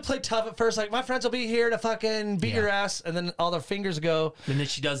 she tries to play tough at first, like my friends will be here to fucking beat your ass, and then all their fingers go. And then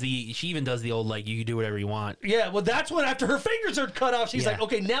she even does the old like you can do whatever you want. Yeah, well, that's when after her fingers are cut off, she's Yeah. like,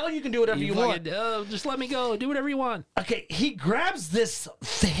 okay, now you can do whatever you want. fucking, just let me go. Do whatever you want. Okay, he grabs this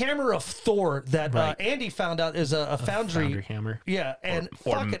hammer of Thor that Right. Andy found out is a foundry. Foundry hammer. Yeah, and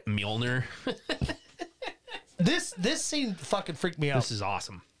Or fuck it. Mjolnir. This scene fucking freaked me out. This is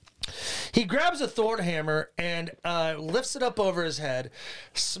awesome. He grabs a thorn hammer and lifts it up over his head,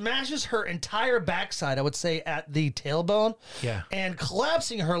 smashes her entire backside, I would say, at the tailbone, Yeah. and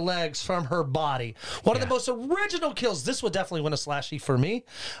collapsing her legs from her body. One of the Yeah. most original kills. This would definitely win a slashy for me.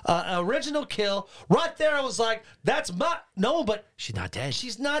 Original kill. Right there, I was like, that's no, but She's not dead.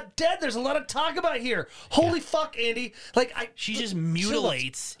 she's not dead. There's a lot of talk about here. Holy fuck, Andy. Like, She just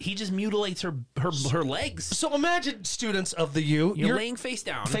mutilates. He just mutilates her legs. So imagine students of the U. You're laying face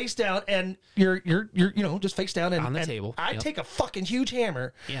down. Face down, and you're just face down and On the and table. I Yep. take a fucking huge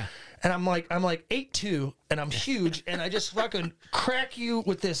hammer. Yeah. And I'm like 8'2", and I'm huge, and I just fucking crack you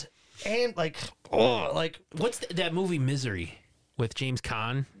with this hand What's that movie Misery with James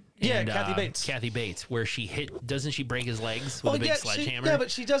Caan? Yeah, and, Kathy Bates. Kathy Bates, where doesn't she break his legs with a big sledgehammer? Yeah, but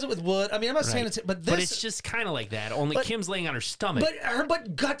she does it with wood. I mean, I'm not saying it's, but this. But it's just kind of like that. Only Kim's laying on her stomach. But her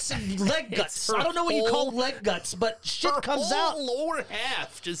guts and leg guts. her I don't know what you call whole- leg guts, but shit her comes whole out. lower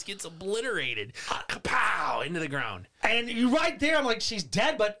half just gets obliterated. Kapow! Into the ground. And you right there, I'm like, she's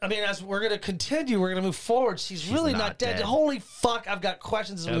dead. But I mean, as we're gonna continue, we're gonna move forward. She's really not dead. dead. Holy fuck! I've got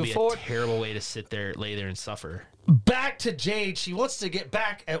questions as That we would move be forward. a terrible way to lay there and suffer. Back to Jade. She wants to get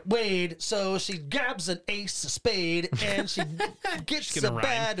back at Wade, so she grabs an ace spade and she gets a gonna rhyme.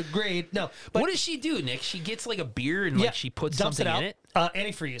 bad grade. No, but What does she do, Nick? She gets like a beer and like she puts dumps something it out. in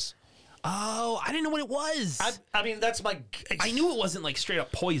it. Antifreeze. Oh, I didn't know what it was. I mean, that's my. I knew it wasn't like straight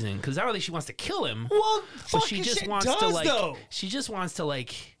up poison because I don't think she wants to kill him. Well, but she fucking just shit wants does, to like. though. She just wants to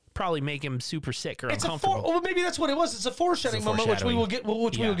like probably make him super sick or It's uncomfortable. well, maybe that's what it was. It's a foreshadowing moment, which we will get.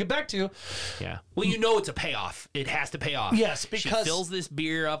 Which we will get back to. Yeah. Well, you know it's a payoff. It has to pay off. Yes, because she fills this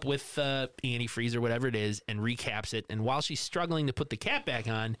beer up with antifreeze or whatever it is and recaps it. And while she's struggling to put the cap back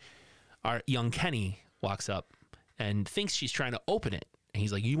on, our young Kenny walks up and thinks she's trying to open it. And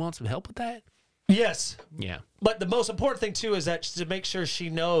he's like, "You want some help with that?" Yes. Yeah. But the most important thing too is that to make sure she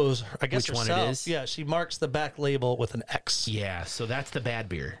knows, I guess, which herself, one it is. Yeah, she marks the back label with an X. Yeah. So that's the bad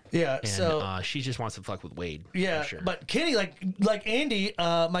beer. Yeah. And, so she just wants to fuck with Wade. yeah, for sure. but Kenny, like Andy,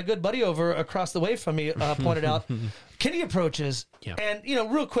 my good buddy over across the way from me, pointed out, Kenny approaches, and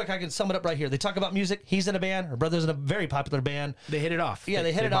real quick, I can sum it up right here. They talk about music. He's in a band. Her brother's in a very popular band. They hit it off. Yeah,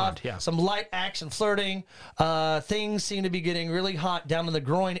 they hit it bond, off. Yeah. Some light action flirting. Things seem to be getting really hot down in the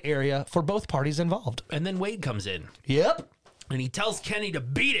groin area for both parties involved. And then Wade comes in. Yep. And he tells Kenny to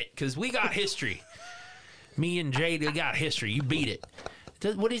beat it because we got history. Me and Jade, we got history. You beat it.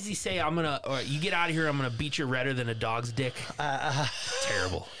 What does he say? You get out of here. I'm gonna beat you redder than a dog's dick.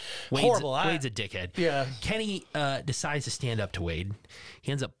 Terrible. Horrible. Wade's a dickhead. Yeah. Kenny decides to stand up to Wade.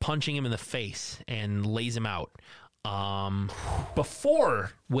 He ends up punching him in the face and lays him out.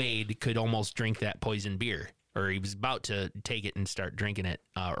 Before Wade could almost drink that poison beer. Or he was about to take it and start drinking it,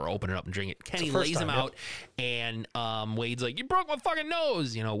 or open it up and drink it. Kenny lays him out, and Wade's like, "You broke my fucking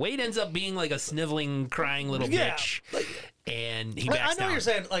nose." Wade ends up being like a sniveling, crying little bitch, and he backs I know down. what you're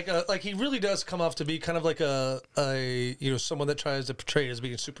saying. Like he really does come off to be kind of like a someone that tries to portray as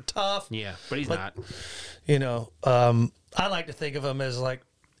being super tough. Yeah, but he's not. I like to think of him as like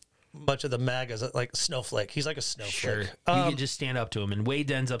much of the MAGAs, like snowflake. He's like a snowflake. Sure, you can just stand up to him, and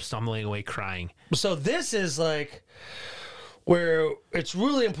Wade ends up stumbling away, crying. So this is like where it's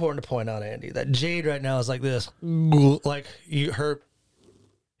really important to point out, Andy, that Jade right now is like this, like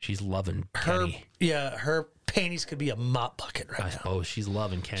she's loving her. Kenny. Yeah, her panties could be a mop bucket right now. Oh, she's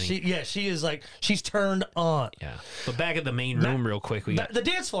loving Kenny. She is like, she's turned on. Yeah, but back at the main room, real quick, we got The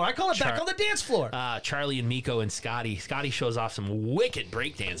dance floor. I call it back on the dance floor. Charlie and Miko and Scotty. Scotty shows off some wicked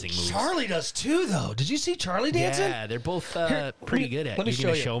breakdancing moves. Charlie does too, though. Did you see Charlie dancing? Yeah, they're both pretty good at it. Let me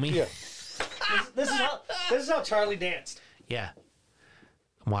You show me? Yeah. This is how Charlie danced. Yeah.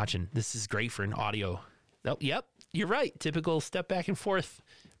 I'm watching. This is great for an audio. Oh, yep, you're right. Typical step back and forth.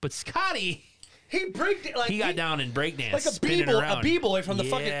 But Scotty, he got down and breakdanced, like a b-boy from the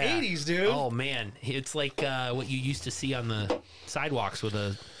fucking 80s, dude. Oh man, it's like what you used to see on the sidewalks with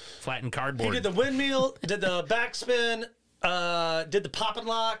a flattened cardboard. He did the windmill, did the backspin, did the pop and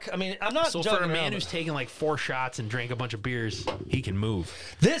lock. I mean, I'm not so joking for a man around. who's taken like 4 shots and drank a bunch of beers, he can move.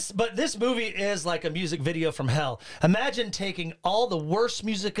 This movie is like a music video from hell. Imagine taking all the worst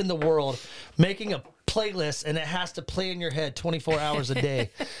music in the world, making a playlist, and it has to play in your head 24 hours a day.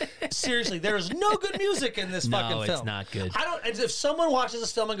 Seriously, there is no good music in this fucking film. No, it's not good. If someone watches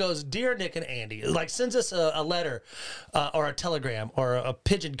this film and goes, "Dear Nick and Andy," like sends us a letter or a telegram or a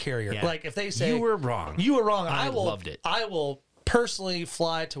pigeon carrier, like if they say you were wrong, I loved it. I will personally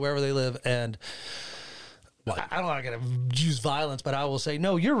fly to wherever they live and. I don't want to use violence, but I will say,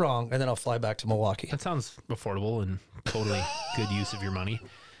 no, you're wrong, and then I'll fly back to Milwaukee. That sounds affordable and totally good use of your money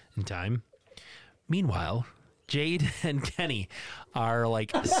and time. Meanwhile, Jade and Kenny are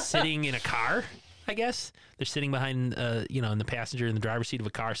like sitting in a car, I guess. They're sitting behind, in the passenger in the driver's seat of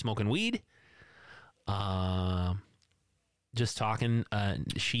a car smoking weed. Just talking.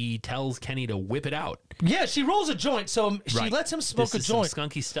 She tells Kenny to whip it out. Yeah, she rolls a joint, so she lets him smoke a joint. Some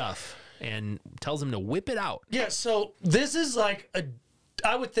skunky stuff. And tells him to whip it out. Yeah, so this is like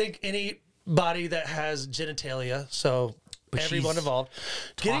I would think anybody that has genitalia, so but everyone involved,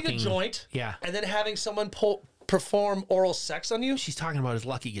 getting a joint, and then having someone perform oral sex on you. She's talking about his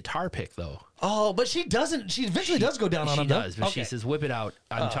lucky guitar pick, though. Oh, but she doesn't. She eventually does go down on him. She does, but she says, "Whip it out."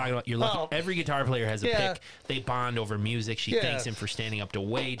 I'm talking about your lucky. Every guitar player has a pick. They bond over music. She thanks him for standing up to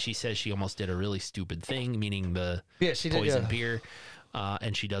Wade. She says she almost did a really stupid thing, meaning the poison beer.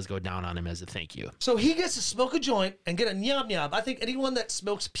 And she does go down on him as a thank you. So he gets to smoke a joint and get a nyam nyam. I think anyone that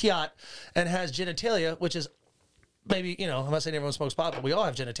smokes piat and has genitalia, which is maybe, I'm not saying everyone smokes pot, but we all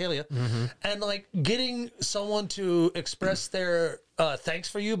have genitalia. Mm-hmm. And like getting someone to express their thanks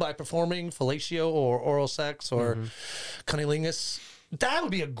for you by performing fellatio or oral sex or cunnilingus, that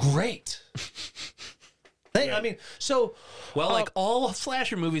would be a great thing. I mean, so. Well, like all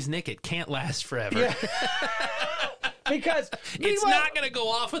slasher movies, Nick, it can't last forever. Yeah. Because it's not going to go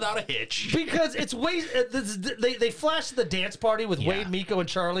off without a hitch. Because it's they flashed the dance party with Wade, Miko, and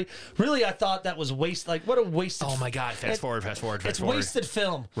Charlie. Really, I thought that was waste. Like, what a waste. Oh my God! Fast forward. It's wasted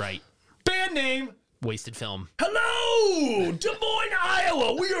film. Right. Band name. Wasted Film. Hello, Des Moines,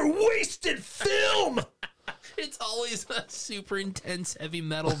 Iowa. We are Wasted Film. It's always a super intense heavy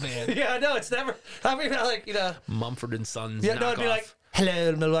metal band. Yeah, no, it's never. I mean, like, you know. Mumford and Sons. Yeah, no, it'd be like,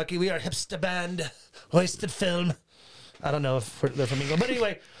 hello, Milwaukee. We are hipster band. Wasted Film. I don't know if they're from England, but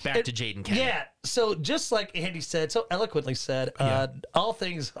anyway. Back to Jade and Kenny. Yeah. So just like Andy said, so eloquently said, all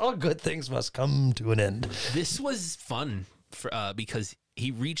good things must come to an end. This was fun because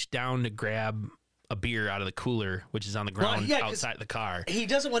he reached down to grab a beer out of the cooler, which is on the ground outside the car. He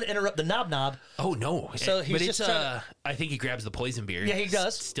doesn't want to interrupt the knob. Oh no! So he's just I think he grabs the poison beer. Yeah, he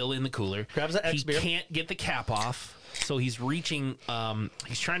does. Still in the cooler. Grabs the X beer. He can't get the cap off, so he's reaching.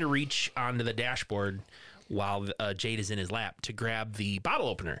 He's trying to reach onto the dashboard while Jade is in his lap to grab the bottle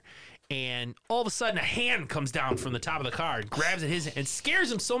opener. And all of a sudden, a hand comes down from the top of the car, grabs at and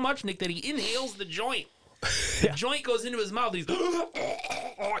scares him so much, Nick, that he inhales the joint. The joint goes into his mouth. He's,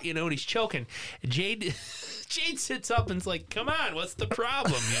 and he's choking. Jade sits up and's like, "Come on, what's the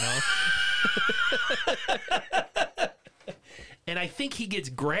problem?" And I think he gets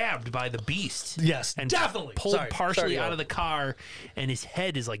grabbed by the beast. Yes, and definitely pulled partially out of the car, and his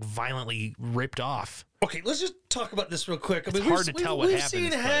head is like violently ripped off. Okay, let's just talk about this real quick. It's hard to tell what happens.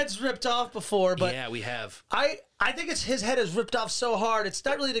 We've seen heads ripped off before, but yeah, we have. I think his head is ripped off so hard, it's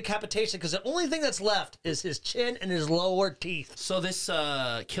not really decapitation because the only thing that's left is his chin and his lower teeth. So this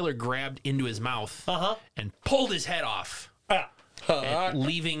killer grabbed into his mouth and pulled his head off,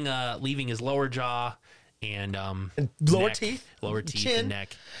 leaving his lower jaw and lower neck, teeth, chin, and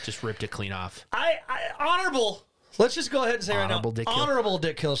neck, just ripped it clean off. I honorable. Let's just go ahead and say Honorable right now, dick kill. honorable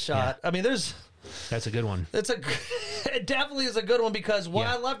dick kill shot. Yeah. I mean, That's a good one. It definitely is a good one because what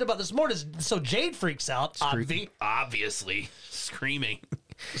I loved about this more is so Jade freaks out, obviously screaming.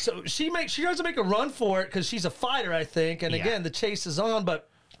 So she doesn't make a run for it because she's a fighter, I think. And again, the chase is on, but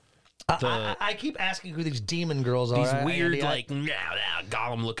I keep asking who these demon girls are. These weird,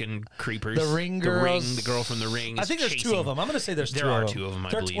 Gollum-looking creepers. The ring girls. The girl from the ring. I think there's two of them. I'm going to say there are two of them, I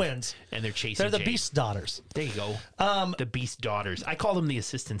believe. They're twins. And they're chasing They're the Jade. Beast daughters. There you go. The Beast daughters. I call them the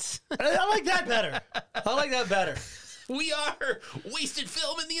assistants. I like that better. We are Wasted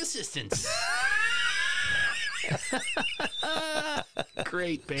Film and the assistants.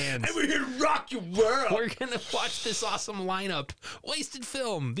 Great bands. And we're here to rock your world. We're gonna watch this awesome lineup. Wasted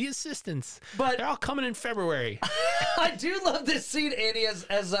Film, the assistants. But they're all coming in February. I do love this scene, Andy, as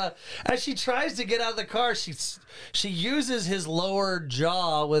she tries to get out of the car. She uses his lower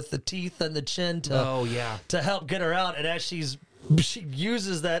jaw with the teeth and the chin to help get her out. And as she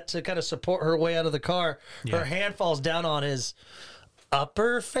uses that to kind of support her way out of the car, her hand falls down on his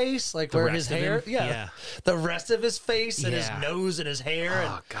upper face, like where his hair, the rest of his face and his nose and his hair.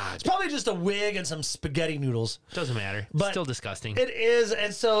 Oh, God. It's probably just a wig and some spaghetti noodles. Doesn't matter. But still disgusting. It is.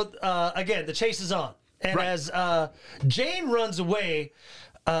 And so, again, the chase is on. And as Jane runs away,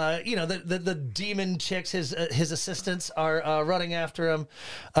 the demon chicks, his assistants are running after him.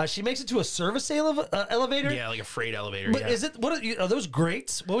 She makes it to a service elevator. Yeah, like a freight elevator. But is it, are those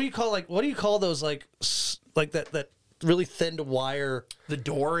grates? What do you call those, like that really thin wire? The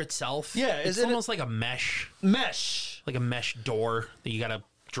door itself? Yeah. It's almost like a mesh. Like a mesh door that you got to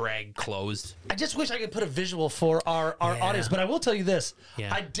drag closed. I just wish I could put a visual for our audience, but I will tell you this.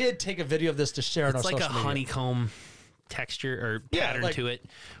 Yeah. I did take a video of this to share on our social media. It's like a honeycomb texture or pattern to it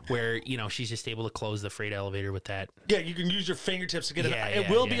where, she's just able to close the freight elevator with that. Yeah, you can use your fingertips to get it. It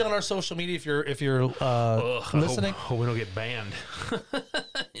will be on our social media if you're listening. Hope we don't get banned.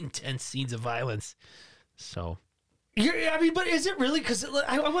 Intense scenes of violence. So... but is it really? Because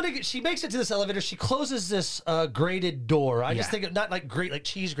I want to get. She makes it to this elevator. She closes this grated door. I just think of not like grate, like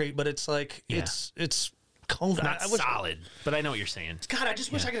cheese grate, but it's like it's cold. Not solid. But I know what you're saying. God, I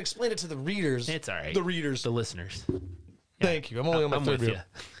just wish I could explain it to the readers. It's all right. The readers, the listeners. Thank you. I'm only on my third video.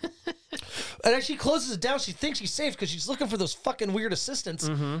 And as she closes it down, she thinks she's safe because she's looking for those fucking weird assistants.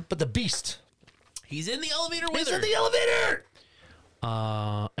 Mm-hmm. But the beast, he's in the elevator with her. He's in the elevator.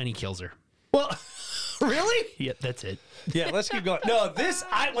 And he kills her. Well. Really? Yeah, that's it. Yeah, let's keep going. No,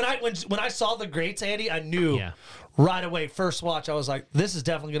 when I saw the grates, Andy, I knew right away. First watch, I was like, this is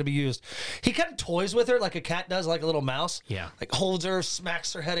definitely going to be used. He kind of toys with her like a cat does, like a little mouse. Yeah, like holds her,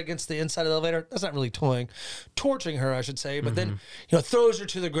 smacks her head against the inside of the elevator. That's not really toying, torturing her, I should say. But then throws her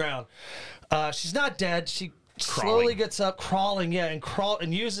to the ground. She's not dead. She slowly gets up, crawling,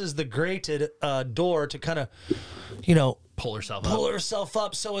 and uses the grated door to kind of, pull herself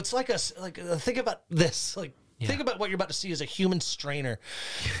up. So it's think about this. Think about what you're about to see as a human strainer.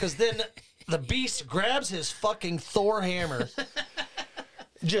 Because then the beast grabs his fucking Thor hammer,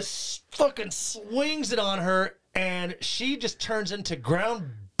 just fucking swings it on her, and she just turns into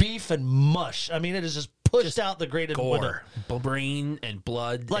ground beef and mush. I mean, it is just pushed out the grated gore, brain and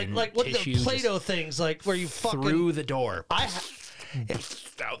blood, and like what tissue the Play-Doh things, like where you fucking through the door.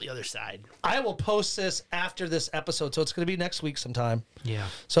 Out the other side. I will post this after this episode, so it's going to be next week sometime. Yeah.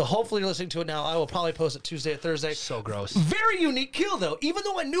 So hopefully you're listening to it now. I will probably post it Tuesday or Thursday. So gross. Very unique kill, though. Even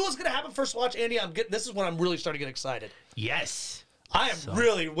though I knew it was going to happen first watch, Andy, this is when I'm really starting to get excited. Yes. I am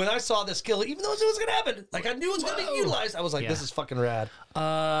really, when I saw this kill, even though it was going to happen, like I knew it was going to be utilized, I was like, this is fucking rad.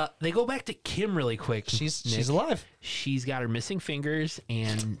 They go back to Kim really quick. She's alive. She's got her missing fingers,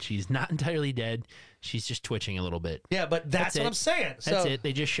 and she's not entirely dead. She's just twitching a little bit. Yeah, but that's what I'm saying. That's it.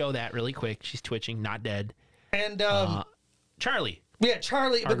 They just show that really quick. She's twitching, not dead. And Charlie. Yeah,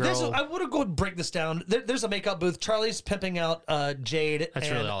 Charlie. But I would have go and break this down. There's a makeup booth. Charlie's pimping out Jade.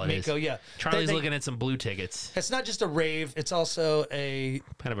 That's really all it Miko. is. Yeah, Charlie's looking at some blue tickets. It's not just a rave. It's also a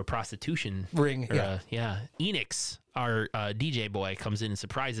kind of a prostitution ring. Yeah. Enix, our DJ boy, comes in and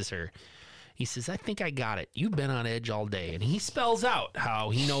surprises her. He says, I think I got it. You've been on edge all day. And he spells out how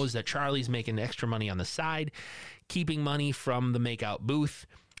he knows that Charlie's making extra money on the side, keeping money from the makeout booth.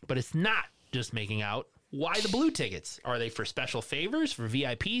 But it's not just making out. Why the blue tickets? Are they for special favors, for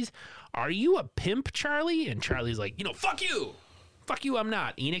VIPs? Are you a pimp, Charlie? And Charlie's like, fuck you. Fuck you, I'm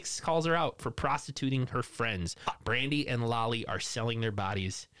not. Enix calls her out for prostituting her friends. Brandy and Lolly are selling their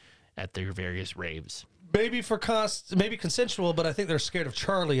bodies at their various raves. Maybe for cost, maybe consensual, but I think they're scared of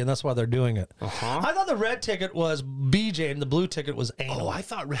Charlie, and that's why they're doing it. I thought the red ticket was BJ, and the blue ticket was anal. Oh, I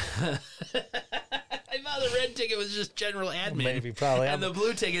thought the red ticket was just general admin. Maybe, probably. And the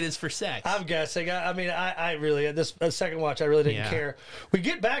blue ticket is for sex. I'm guessing. I really, at this second watch, I really didn't care. We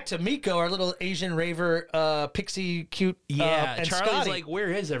get back to Miko, our little Asian raver, pixie cute. And Charlie's Scotty. like, where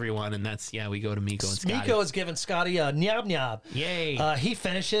is everyone? And we go to Miko and Scotty. Miko is giving Scotty a nyab nyab. Yay. He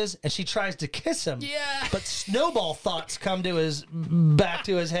finishes, and she tries to kiss him. Yeah. But snowball thoughts come to back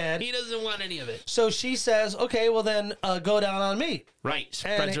to his head. He doesn't want any of it. So she says, okay, well then go down on me. Right.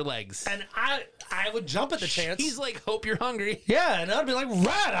 Spreads her legs. And I would jump at the chance. He's like, hope you're hungry. Yeah, and I'd be like,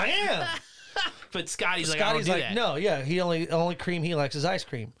 right, I am. But Scotty's like, I don't do that. No, yeah, he only cream he likes is ice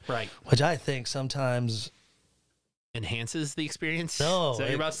cream. Right. Which I think sometimes enhances the experience. No, is that what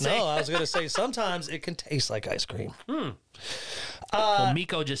you're about to say? No, I was going to say sometimes it can taste like ice cream. Well,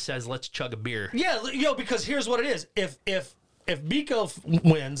 Miko just says, let's chug a beer. Yeah, because here's what it is. If Miko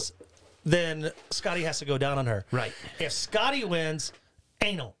wins, then Scotty has to go down on her. Right. If Scotty wins,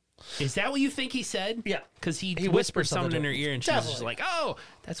 anal. Is that what you think he said? Yeah. Because he whispered something in her ear, and she was just Definitely. like, oh,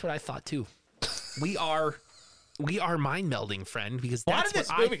 that's what I thought too. We are mind melding, friend, because that's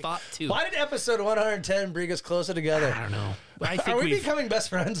what I thought too. Why did episode 110 bring us closer together? I don't know. Are we becoming best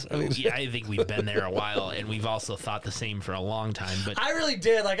friends? I think we've been there a while, and we've also thought the same for a long time. But I really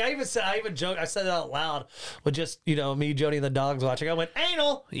did. Like I even joked. I said it out loud with just me, Jody, and the dogs watching. I went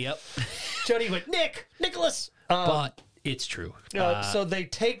anal. Yep. Jody went Nicholas. But it's true. So they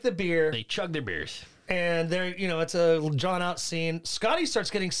take the beer. They chug their beers, and they're it's a drawn out scene. Scotty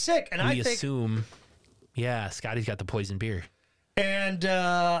starts getting sick, and I think assume. Yeah, Scotty's got the poison beer. And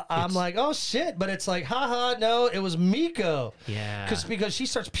I'm like, oh shit! But it's like, haha, no, it was Miko. Yeah, because she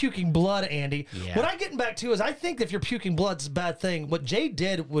starts puking blood, Andy. Yeah. What I'm getting back to is, I think if you're puking blood, it's a bad thing. What Jay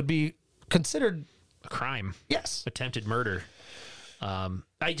did would be considered a crime. Yes, attempted murder.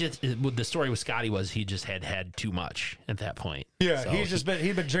 The story with Scotty was he just had too much at that point. Yeah, so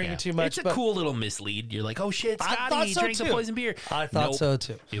he'd been drinking too much. It's a cool little mislead. You're like, oh shit, Scotty drank the poison beer. I thought so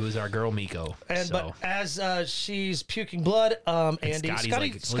too. It was our girl Miko. But as she's puking blood, Andy,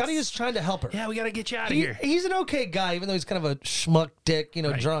 Scotty is trying to help her. Yeah, we got to get you out of here. He's an okay guy, even though he's kind of a schmuck dick,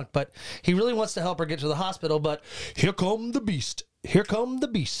 drunk. But he really wants to help her get to the hospital. But here come the beast. Here come the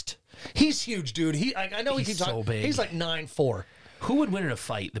beast. He's huge, dude. I know he keeps talking. Big. He's like 9'4". Who would win in a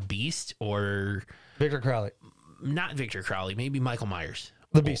fight, the Beast or Victor Crowley? Not Victor Crowley, maybe Michael Myers.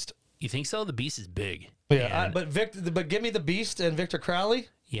 The Beast. You think so? The Beast is big. Yeah, but give me the Beast and Victor Crowley.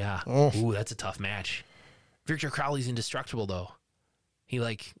 Yeah. Ooh, that's a tough match. Victor Crowley's indestructible though. He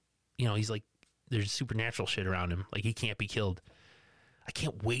he's like there's supernatural shit around him. Like he can't be killed. I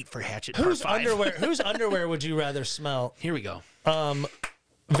can't wait for Hatchet Part 5. Whose underwear would you rather smell? Here we go.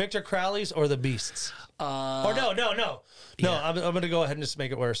 Victor Crowley's or the Beast's? Or no. Yeah. I'm going to go ahead and just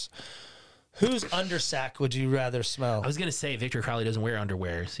make it worse. Whose undersack would you rather smell? I was going to say Victor Crowley doesn't wear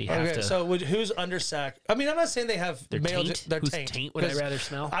underwear, so you have to. So whose undersack? I mean, I'm not saying they have their male. Taint? Their whose taint would I rather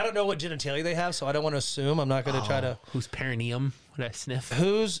smell? I don't know what genitalia they have, so I don't want to assume. I'm not going to try to. Whose perineum would I sniff?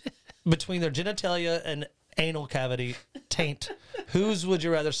 Who's between their genitalia and anal cavity taint? Whose would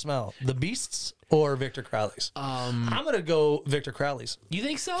you rather smell? The Beast's or Victor Crowley's? I'm going to go Victor Crowley's. You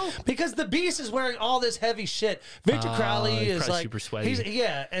think so? Because the Beast is wearing all this heavy shit. Victor Crowley he's is probably like super sweaty.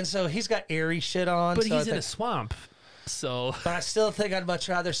 Yeah, and so he's got airy shit on. But so he's in a swamp. So But I still think I'd much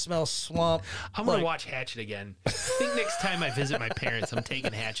rather smell swamp. I'm going to watch Hatchet again. I think next time I visit my parents, I'm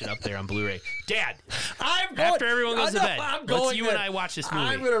taking Hatchet up there on Blu-ray. Dad, after everyone goes to bed, let's you and I watch this movie.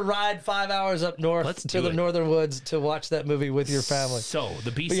 I'm going to ride 5 hours up north to the northern woods to watch that movie with your family. So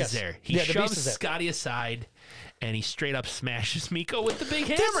the Beast is there. He shoves Scotty aside. And he straight up smashes Miko with the big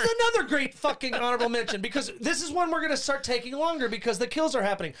hammer. This is another great fucking honorable mention because this is one we're going to start taking longer because the kills are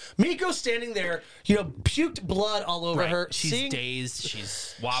happening. Miko's standing there, puked blood all over her. She's dazed.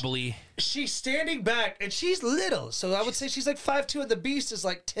 She's wobbly. She's standing back, and she's little. So I would say she's like 5'2", and the Beast is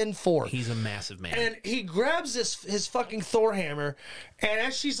like 10'4". He's a massive man. And he grabs his fucking Thor hammer, and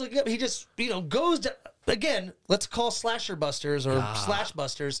as she's looking up, he just, goes down. Again, let's call slasher busters or slash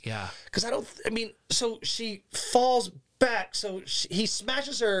busters. Yeah. Because so she falls back. So he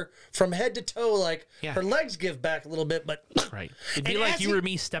smashes her from head to toe. Like her legs give back a little bit, but. Right. It'd be like you or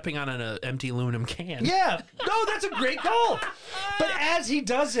me stepping on an empty aluminum can. Yeah. No, that's a great call. But as he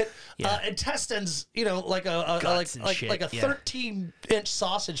does it, intestines, like a 13-inch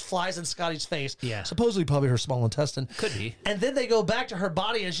sausage flies in Scotty's face. Yeah. Supposedly probably her small intestine. Could be. And then they go back to her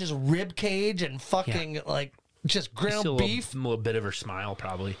body and it's just rib cage and fucking just grilled beef. A little bit of her smile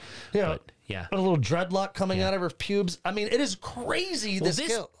probably. Yeah. But, yeah. A little dreadlock coming out of her pubes. I mean, it is crazy. This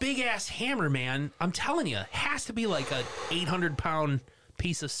big ass hammer, man, I'm telling you, has to be like a 800-pound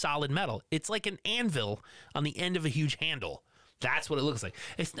piece of solid metal. It's like an anvil on the end of a huge handle. That's what it looks like.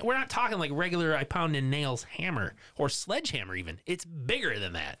 We're not talking like regular I pound in nails hammer or sledgehammer even. It's bigger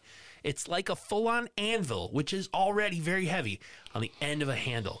than that. It's like a full-on anvil, which is already very heavy, on the end of a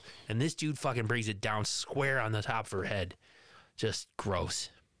handle. And this dude fucking brings it down square on the top of her head. Just gross.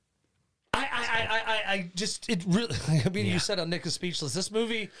 You said on Nick is Speechless. This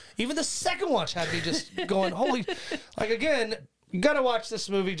movie, even the second watch had me just going, holy, again, you gotta watch this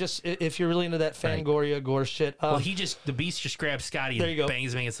movie just if you're really into that Fangoria gore shit. The Beast just grabs Scotty and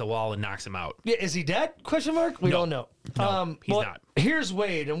bangs him against the wall and knocks him out. Yeah, is he dead? Question mark. We don't know. No, he's not. Here's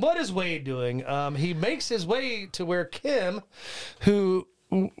Wade, and what is Wade doing? He makes his way to where Kim, who.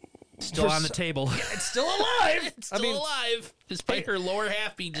 Still on the table. It's still alive. Alive, despite her lower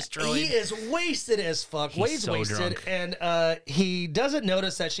half being destroyed. He is wasted as fuck. Wade's so wasted, drunk. And he doesn't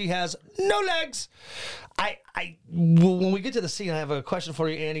notice that she has no legs. When we get to the scene, I have a question for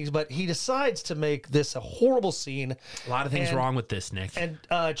you, Andy. But he decides to make this a horrible scene. A lot of things wrong with this, Nick. And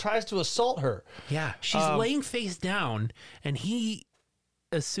tries to assault her. Yeah, she's laying face down, and he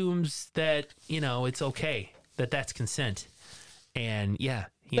assumes that it's okay, that's consent, and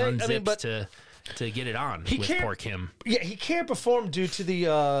he unzips to get it on with poor Kim. Yeah, he can't perform due to the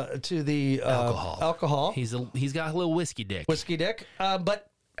alcohol. He's got a little whiskey dick. But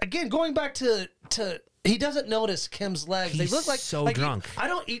again, going back to he doesn't notice Kim's legs. He's they look like so drunk. I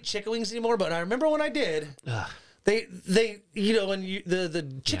don't eat chicken wings anymore, but I remember when I did. Ugh. They when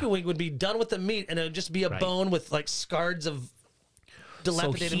the chicken wing would be done with the meat and it would just be a bone with like scards of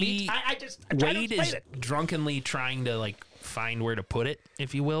dilapidated meat. Wade is drunkenly trying to find where to put it,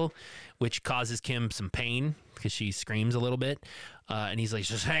 if you will, which causes Kim some pain because she screams a little bit. And he's like,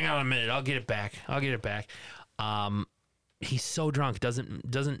 just hang on a minute. I'll get it back. He's so drunk,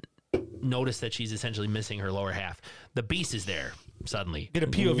 doesn't notice that she's essentially missing her lower half. The Beast is there suddenly. Get a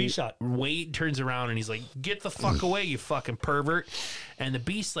POV shot. Wade turns around and he's like, get the fuck away, you fucking pervert. And the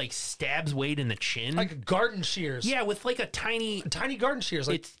Beast stabs Wade in the chin. Like garden shears. Yeah, with a tiny garden shears.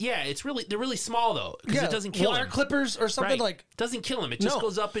 They're really small though. Because it doesn't kill him. Wire clippers or something doesn't kill him. It just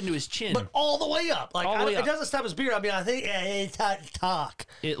goes up into his chin. But all the way up. It doesn't stop his beard. I think it's talk.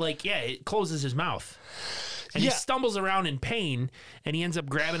 It closes his mouth. And he stumbles around in pain, and he ends up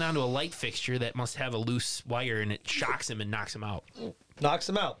grabbing onto a light fixture that must have a loose wire, and it shocks him and knocks him out.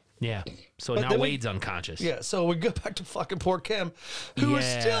 Yeah. So now Wade's unconscious. Yeah, so we go back to fucking poor Kim, who is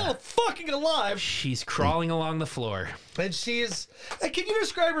still fucking alive. She's crawling along the floor. And she's... can you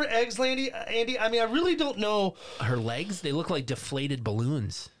describe her eggs, Andy? I mean, I really don't know. Her legs? They look like deflated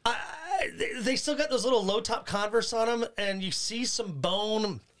balloons. They still got those little low-top Converse on them, and you see some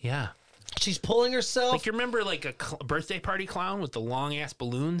bone. Yeah. She's pulling herself. You remember a birthday party clown with the long-ass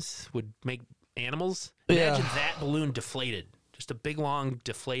balloons would make animals? Imagine that balloon deflated. Just a big, long,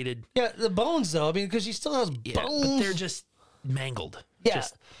 deflated... Yeah, the bones, though. I mean, because she still has bones. But they're just mangled. Yeah.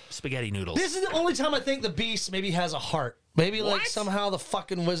 Just spaghetti noodles. This is the only time I think the Beast maybe has a heart. Maybe like What? somehow the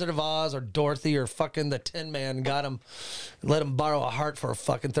fucking Wizard of Oz or Dorothy or fucking the Tin Man got him, let him borrow a heart for a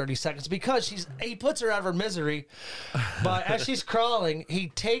fucking 30 seconds because he puts her out of her misery. But as she's crawling, he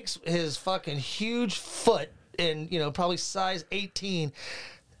takes his fucking huge foot in, probably size 18,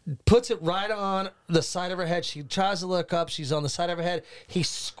 puts it right on the side of her head. She tries to look up. She's on the side of her head. He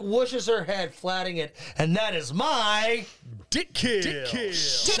squishes her head, flattening it. And that is my dick kill. Dick kill.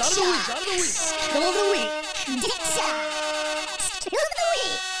 Shot of the week. Shot of the week. Kill of the week. Dick shot. Kill of the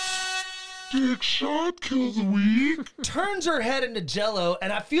week. Dick shot kill the week. Turns her head into jello,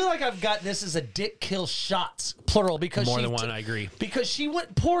 and I feel like I've got this as a dick kill shots, plural, because More than one, I agree. Because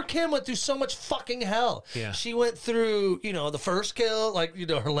poor Kim went through so much fucking hell. Yeah. She went through, the first kill, like,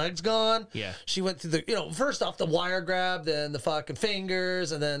 her leg's gone. Yeah. She went through first off the wire grab, then the fucking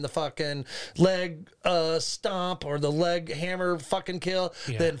fingers, and then the fucking leg stomp or the leg hammer fucking kill.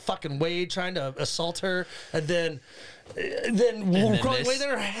 Yeah. Then fucking Wade trying to assault her, and then crawling away, then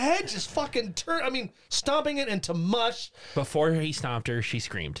her head just fucking stomping it into mush. Before he stomped her, she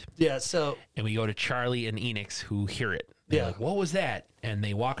screamed. Yeah, so And we go to Charlie and Enix, who hear it. They're like, what was that? And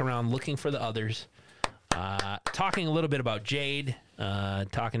they walk around looking for the others, talking a little bit about Jade,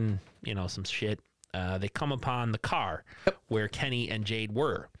 talking, some shit. They come upon the car where Kenny and Jade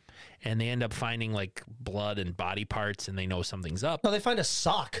were. And they end up finding, like, blood and body parts, and they know something's up. no, they find a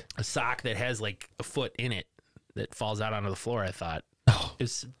sock. A sock that has, like, a foot in it that falls out onto the floor, I thought.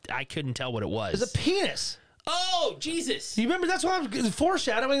 I couldn't tell what it was. It's a penis. Oh, Jesus. You remember? That's why I'm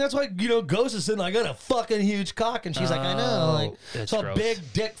foreshadowing. That's why Ghost is sitting. I got a fucking huge cock, and she's like, I know. Like, that's so gross. a big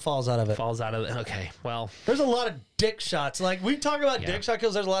dick falls out of it. Falls out of the... Okay, well... There's a lot of dick shots. Like we talk about dick shot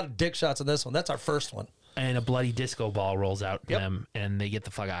kills. There's a lot of dick shots in this one. That's our first one. And a bloody disco ball rolls out to them, and they get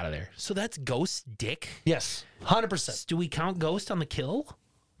the fuck out of there. So that's Ghost's dick? Yes, 100%. Do we count Ghost on the kill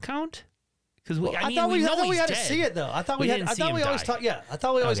count? Because I thought we had to see it though. I thought we had. I thought we always talked. Yeah, I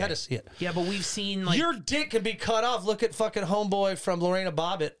thought we always had to see it. Yeah, but we've seen like your dick can be cut off. Look at fucking homeboy from Lorena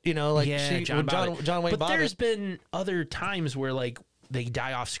Bobbitt. John Wayne Bobbitt. But there's been other times where like they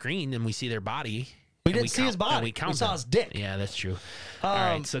die off screen and we see their body. We didn't see his body. And we count saw them. his dick. Yeah, that's true. All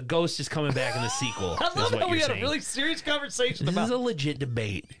right, so Ghost is coming back in the sequel. I love how we had saying. a really serious conversation This about. is a legit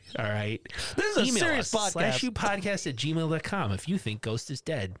debate. All right. This is a Email serious us, podcast. /upodcast@gmail.com if you think Ghost is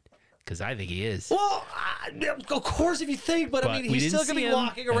dead. Because I think he is. Well, of course, if you think, but I mean, he's still gonna be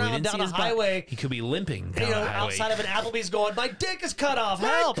walking around down a highway. He could be limping down a highway. Outside of an Applebee's, going, "My dick is cut off.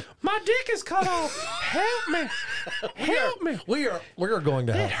 Help! My dick is cut off. Help me! Help me! We are going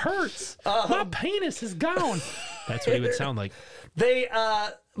to hell. It hurts. My penis is gone." That's what he would sound like. They,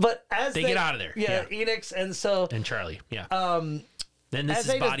 but as They get out of there. yeah, Enix, and so And Charlie, yeah. Then this as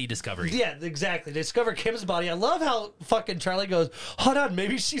is they body discovery. Yeah, exactly. They discover Kim's body. I love how fucking Charlie goes, "Hold on,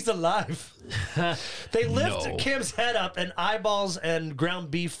 maybe she's alive." They lift No. Kim's head up, and eyeballs and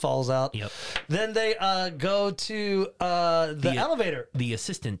ground beef falls out. Yep. Then they go to the elevator. The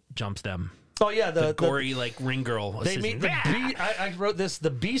assistant jumps them. Oh yeah, The gory like ring girl. They assistant. meet the I wrote this: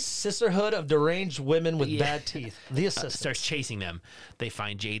 the Beast Sisterhood of Deranged Women with Bad Teeth. The assistant starts chasing them. They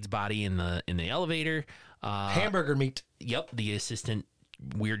find Jade's body in the elevator. hamburger meat. Yep, the assistant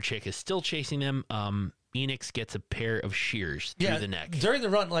weird chick is still chasing them. Enix gets a pair of shears through the neck. During the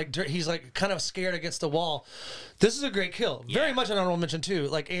run, he's like kind of scared against the wall. This is a great kill. Very much an honorable mention too.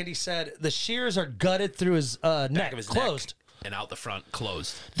 Like Andy said, the shears are gutted through his neck, Of his closed. neck and out the front,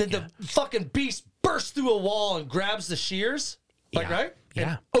 closed. Then the fucking beast bursts through a wall and grabs the shears, right? Yeah.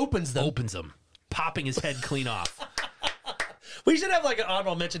 And opens them. Opens them, popping his head clean off. We should have like an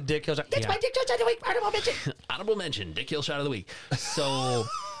honorable mention dick kill. That's my dick kill of the week. Honorable mention. Honorable mention, dick kill shot of the week. So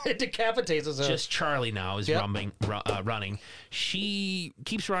It decapitates us. just Charlie now is running. She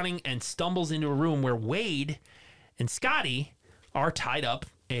keeps running and stumbles into a room where Wade and Scotty are tied up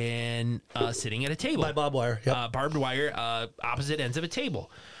and sitting at a table. by barbed wire. Yep. Barbed wire, opposite ends of a table.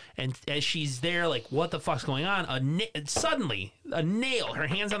 And as she's there, like, what the fuck's going on? Suddenly, a nail, her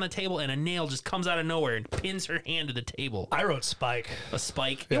hand's on the table, and a nail just comes out of nowhere and pins her hand to the table. I wrote spike. A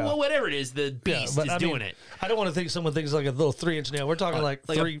spike. Yeah. Well, whatever it is, the beast is doing it. I don't want to think someone thinks like a little 3-inch nail. We're talking like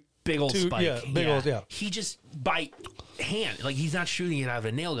three. a big old two- spike. yeah, big old, yeah. He just, by hand, like, he's not shooting it out of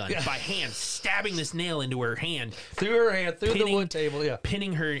a nail gun. Yeah. By hand, stabbing this nail into her hand. Through her hand, through the wood table, yeah.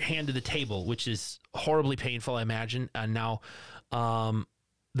 Pinning her hand to the table, which is horribly painful, I imagine. And now,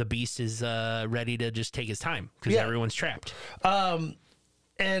 the beast is ready to just take his time because everyone's trapped.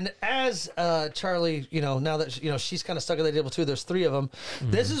 And as Charlie, now that she's kind of stuck at the table too. There's 3 of them.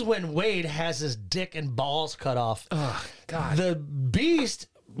 This is when Wade has his dick and balls cut off. Oh God! The beast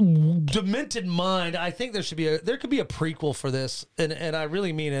demented mind. I think there could be a prequel for this, and I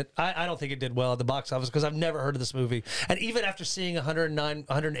really mean it. I don't think it did well at the box office because I've never heard of this movie, and even after seeing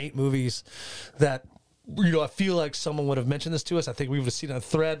 108 movies, that I feel like someone would have mentioned this to us. I think we would have seen a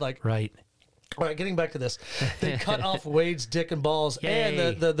thread like Right. All right, getting back to this, they cut off Wade's dick and balls, Yay.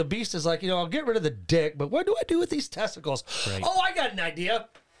 and the Beast is like, I'll get rid of the dick, but what do I do with these testicles? Right. Oh, I got an idea.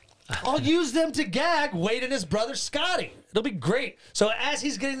 I'll use them to gag Wade and his brother Scotty. It'll be great. So as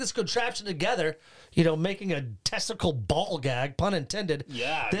he's getting this contraption together, making a testicle ball gag, pun intended.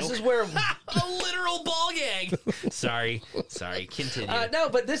 Yeah. This is where a literal ball gag. Sorry. Continue. no,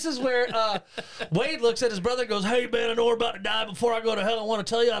 but this is where Wade looks at his brother and goes, "Hey man, I know we're about to die. Before I go to hell, I want to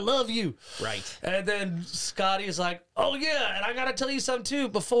tell you I love you." Right. And then Scotty is like, "Oh yeah, and I gotta tell you something too.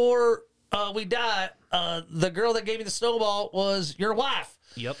 Before we die, the girl that gave me the snowball was your wife."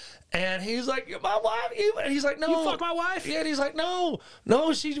 Yep. And he's like, "You're my wife." And he's like, "No, You fuck my wife? Yeah. And he's like, "No.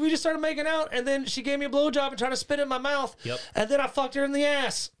 We just started making out, and then she gave me a blowjob and tried to spit in my mouth. Yep. And then I fucked her in the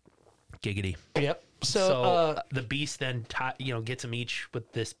ass." Giggity. Yep. So So, the Beast then gets them each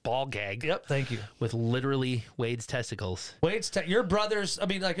with this ball gag. yep. Thank you. With literally Wade's testicles. Your brother's. I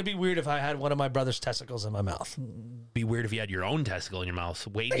mean, like, it'd be weird if I had one of my brother's testicles in my mouth. Be weird if you had your own testicle in your mouth.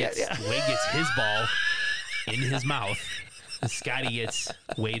 Wade gets yeah. Wade gets his ball in his mouth. And Scotty gets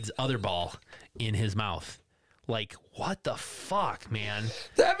Wade's other ball in his mouth. Like, what the fuck, man?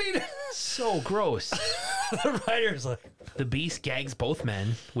 I mean, So gross. the writer's like, The Beast gags both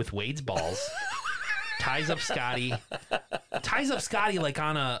men with Wade's balls. Ties up Scotty like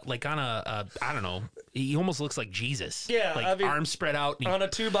on a I don't know. He almost looks like Jesus. Yeah, like I mean, arms spread out. And on a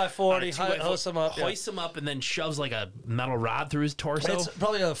 2x4, on a he 2x4, hoists him up. Yeah. hoists him up, and then shoves like a metal rod through his torso. It's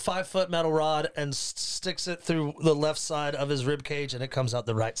probably a 5-foot metal rod and sticks it through the left side of his rib cage, and it comes out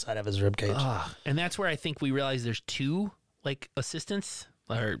the right side of his rib cage. And that's where I think we realize there's two like assistants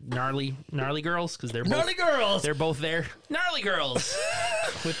or gnarly girls because they're both, Gnarly girls. They're both there. Gnarly girls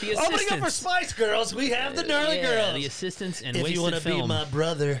with the assistants. Opening up for Spice Girls, we have the gnarly Yeah, girls. the assistants and If you want want to be my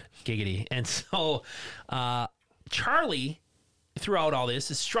brother. Giggity. And so Charlie, throughout all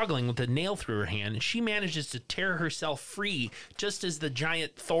this, is struggling with a nail through her hand, and she manages to tear herself free just as the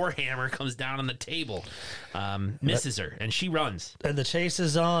giant Thor hammer comes down on the table. Misses her, and she runs. And the chase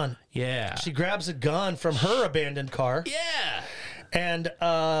is on. Yeah. She grabs a gun from her abandoned car. Yeah. And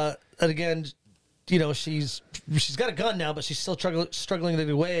again, she's got a gun now, but she's still struggling to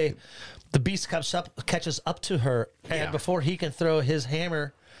get away. The Beast catches up to her, and Yeah. before he can throw his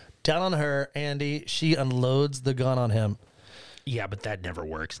hammer down on her, Andy, she unloads the gun on him. Yeah, but that never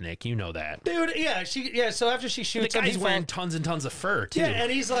works, Nick. You know that. Dude, so after she The shoots him, guy's he wearing falls- tons and tons of fur, too. Yeah,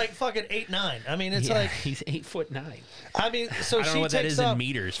 and he's like fucking 8'9". I mean, it's Yeah, like, he's 8'9". I mean, so I don't she know what that takes is up in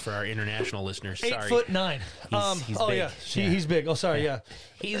meters for our international listeners. Sorry. 8'9". He's oh big. yeah, Yeah. he's big. Oh sorry, yeah.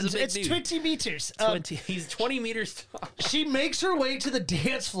 He's a big It's dude. 20 meters. 20, he's 20 meters tall. She makes her way to the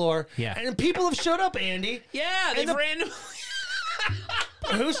dance floor. Yeah. And people have showed up, Andy. Yeah, they've the- randomly.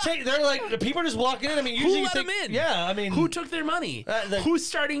 They're like, the people are just walking in. I mean, usually Who you let think, them in? Yeah, I mean, Who took their money? Who's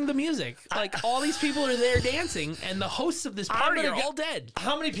starting the music? Like, all these people are there dancing, and the hosts of this party gonna are go- all dead.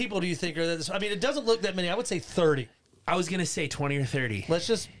 how many people do you think are this? I mean, it doesn't look that many. I would say 30. I was going to say 20 or 30. Let's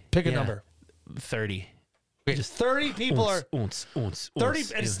just pick a Yeah. number. 30. Just 30 people are.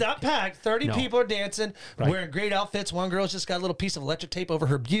 30, and it's not packed. 30 No. people are dancing, wearing great outfits. One girl's just got a little piece of electric tape over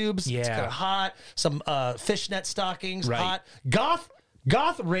her pubes. It's Yeah. kind of hot. Some fishnet stockings, Right. hot.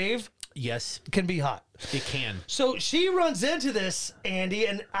 Goth rave Yes, can be hot. it can. So she runs into this, Andy,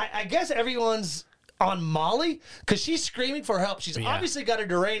 and I guess everyone's on Molly because she's screaming for help. She's Yeah. obviously got a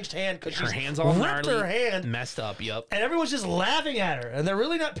deranged hand because Her she's hand's all ripped gnarly, her hand, messed up. Yep. and everyone's just laughing at her, and they're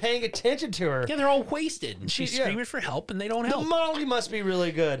really not paying attention to her. Yeah, they're all wasted. And she's Yeah. screaming for help, and they don't The help. Molly must be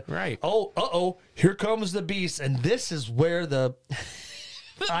really good. Right. Oh, here comes the Beast. And this is where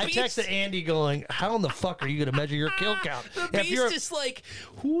I Beast- texted Andy going, how in the fuck are you going to measure your kill count? The If Beast you're- is like,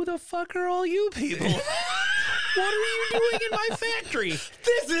 who the fuck are all you people? What are you doing in my factory?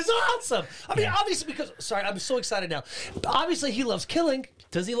 This is awesome. I mean, obviously, sorry, I'm so excited now. Obviously, he loves killing.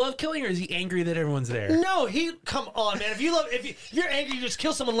 Does he love killing, or is he angry that everyone's there? No, come on, man. If you're angry, you just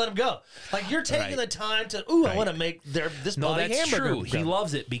kill someone, and let him go. Like you're taking Right. the time to. I Right. want to make this No, body that's hamburger. true. He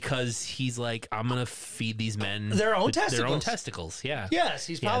loves it because he's like, I'm gonna feed these men Their own Their own testicles. testicles. Yeah. Yes,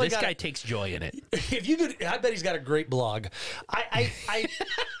 he's Yeah, probably this got. guy takes joy in it. If you could, I bet he's got a great blog. I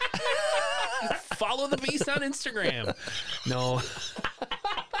Follow the Beast on Instagram. No.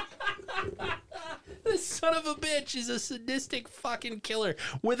 This son of a bitch is a sadistic fucking killer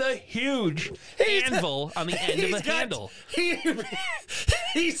with a huge anvil on the end of a handle.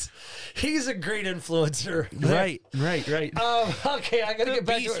 he's a great influencer. Right. Okay, I gotta get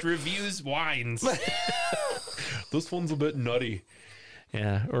back to Beast it. reviews wines. This one's a bit nutty.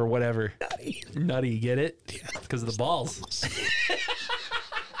 Yeah, or whatever. Nutty, get it? Because of the balls.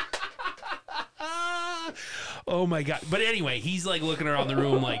 Oh my god! But anyway, he's like looking around the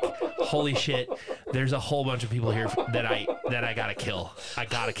room, like, "Holy shit! There's a whole bunch of people here that I gotta kill. I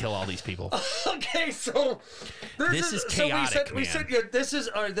gotta kill all these people." Okay, so This is chaotic, we said man. this is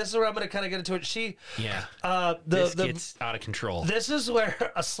where I'm gonna kind of get into it. Yeah, this gets out of control. This is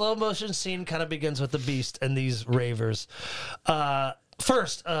where a slow motion scene kind of begins with the Beast and these ravers.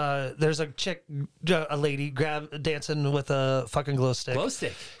 First, there's a chick, a lady, dancing with a fucking glow stick. Glow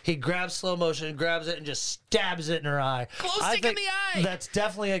stick. He grabs slow motion, grabs it, and just stabs it in her eye. Glow stick in the eye. That's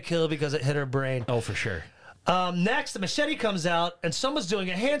definitely a kill because it hit her brain. Oh, for sure. Next, the machete comes out, and someone's doing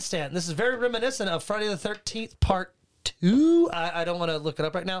a handstand. This is very reminiscent of Friday the 13th Part 2. I don't want to look it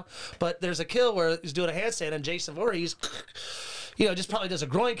up right now, but there's a kill where he's doing a handstand, and Jason Voorhees, just probably does a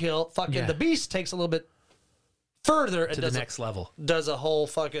groin kill. Fucking Yeah. the Beast takes a little bit further and To the next level. does a whole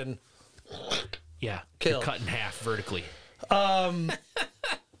fucking Yeah, kill. You're cut in half vertically.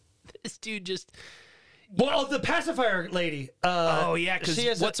 This dude just. Well, the pacifier lady. Oh yeah, because she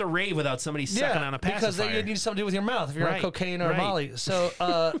has what's a rave without somebody sucking on a pacifier? because you need something to do with your mouth if you're on Right, cocaine or right. Molly.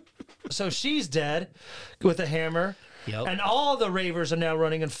 So, so she's dead with a hammer, Yep. and all the ravers are now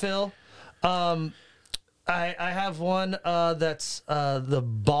running. And Phil, I have one that's the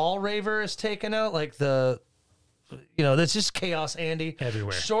ball raver is taken out, like that's just chaos. Andy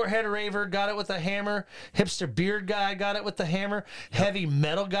Everywhere. Short-head raver got it with a hammer. Hipster beard guy got it with the hammer. Heavy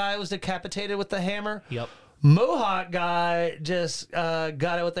metal guy was decapitated with the hammer. Yep. Mohawk guy just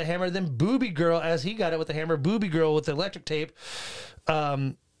got it with the hammer. Then Booby Girl, as he got it with the hammer. Booby Girl with the electric tape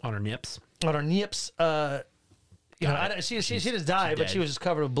On her nips. on her nips. She just died, but dead. she was just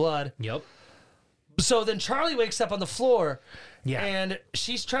covered with blood. Yep. So then Charlie wakes up on the floor. Yeah. And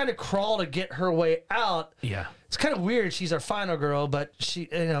she's trying to crawl to get her way out. Yeah. It's kind of weird. She's our final girl, but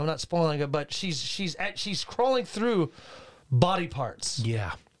I'm not spoiling it, but she's crawling through body parts.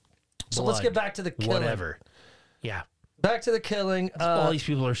 Yeah. So let's get back to the killing. Whatever. Yeah. Back to the killing. All these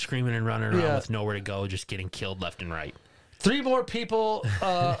people are screaming and running around yeah. with nowhere to go, just getting killed left and right. 3 more people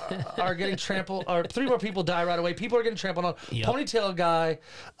are getting trampled, or 3 more people die right away. People are getting trampled on. Yep. Ponytail guy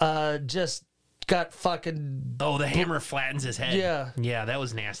just got fucking. Oh, the hammer flattens his head. Yeah. Yeah, that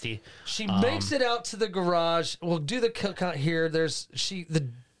was nasty. She makes it out to the garage. We'll do the kill count here. There's the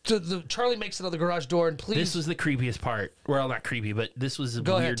Charlie makes it out the garage door, and please. This was the creepiest part. Well, not creepy, but this was a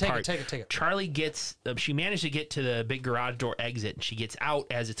Go ahead, weird take it, part. take it. Charlie gets. She managed to get to the big garage door exit, and she gets out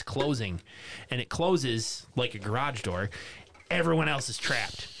as it's closing, and it closes like a garage door. Everyone else is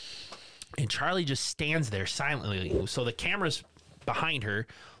trapped, and Charlie just stands there silently. So the camera's behind her,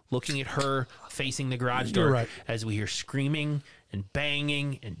 looking at her facing the garage door, right. as we hear screaming and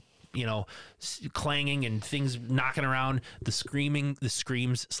banging and clanging and things knocking around. The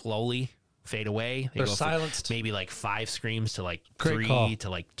screams slowly fade away. They're go from silenced. maybe like 5 screams to like Great 3 call. to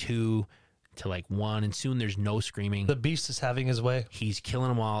like 2 to like 1, and soon there's no screaming. The Beast is having his way. He's killing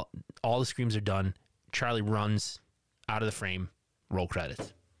them all. All the screams are done. Charlie runs out of the frame. Roll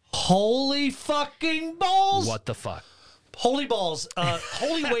credits. Holy fucking balls! What the fuck? Holy balls!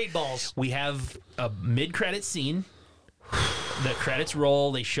 Holy Wade balls! We have a mid-credit scene. The credits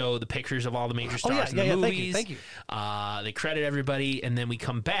roll. They show the pictures of all the major stars in the movies. Thank you. They credit everybody, and then we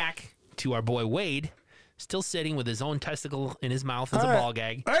come back to our boy Wade, still sitting with his own testicle in his mouth as a ball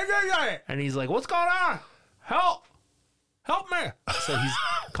gag. And he's like, "What's going on? Help! Help me!" So he's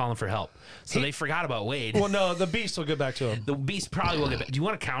calling for help. So they forgot about Wade. Well, no, the Beast will get back to him. The Beast probably will get back. Do you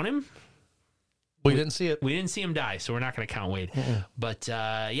want to count him? We didn't see it. We didn't see him die, so we're not going to count Wade. But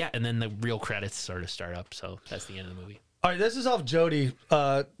yeah, and then the real credits sort of start up. So that's the end of the movie. All right, this is off Jody.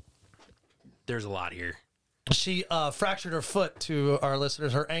 There's a lot here. She fractured her foot, to our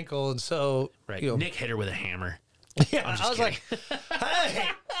listeners, her ankle, and so Right. you know, Nick hit her with a hammer. yeah, I'm I just was like, hey,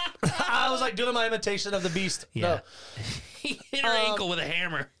 I was like doing my imitation of the Beast. Yeah. No, He hit her ankle with a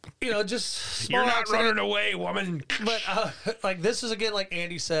hammer. just small You're not accident. running away, woman. But like this is again, like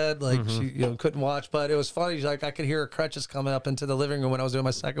Andy said, like she couldn't watch, but it was funny. Like I could hear her crutches coming up into the living room when I was doing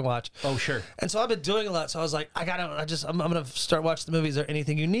my second watch. Oh, sure. And so I've been doing a lot. So I was like, I'm gonna start watching the movie. Is there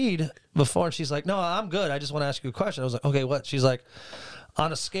anything you need before? And she's like, no, I'm good. I just want to ask you a question. I was like, okay, what? She's like,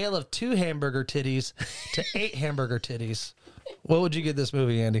 on a scale of 2 hamburger titties to 8 hamburger titties, what would you give this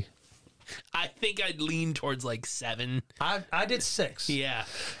movie, Andy? I think I'd lean towards like 7. I did 6. Yeah.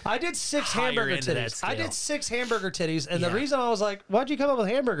 I did 6 higher hamburger end of that titties. I scale. did 6 hamburger titties, and the Yeah. reason I was like, "Why'd you come up with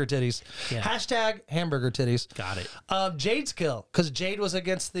hamburger titties?" Yeah. Hashtag hamburger titties. Got it. Jade's kill, because Jade was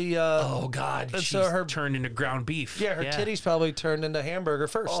against the. Oh God, and she's so her turned into ground beef. Yeah, her titties probably turned into hamburger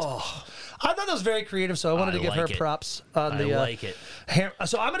first. Oh, I thought that was very creative, so I wanted I to give her like it. props on the. I like it.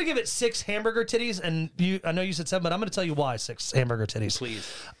 So I'm going to give it 6 hamburger titties, and I know you said 7, but I'm going to tell you why 6 hamburger titties. Please.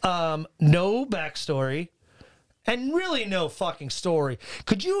 No backstory, and really no fucking story.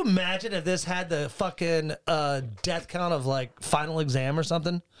 Could you imagine if this had the fucking death count of like Final Exam or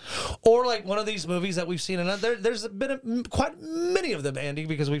something, or like one of these movies that we've seen? And there's been quite many of them, Andy,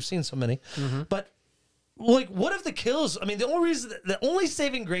 because we've seen so many. But like, what if the kills? I mean, the only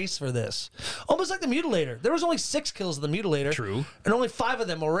saving grace for this, almost like the Mutilator, there was only 6 kills of the Mutilator. True. And only 5 of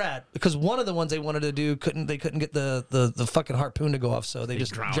them were rad, because one of the ones they wanted to do couldn't get the fucking harpoon to go off, so they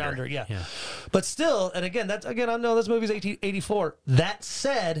just drowned her. Yeah. But still, and again, I know this movie's 1884. That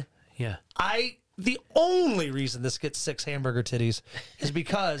said, Yeah. the only reason this gets 6 hamburger titties is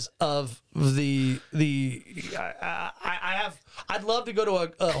because of I'd love to go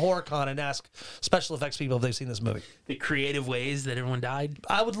to a horror con and ask special effects people if they've seen this movie. The creative ways that everyone died.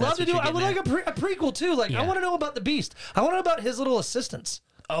 I would love to do. I would like a prequel too. Like, I want to know about the Beast. I want to know about his little assistants.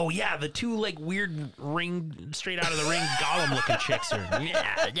 Oh yeah, the 2 like weird ring straight out of the ring Gollum looking chicks are.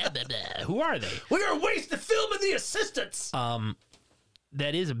 Who are they? We are wasting film in the assistants.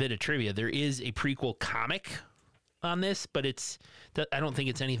 That is a bit of trivia. There is a prequel comic on this, but I don't think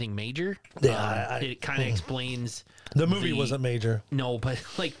it's anything major. Yeah, it kind of explains. The movie wasn't major. No, but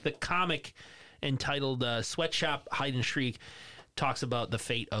like the comic entitled Sweatshop Hide and Shriek talks about the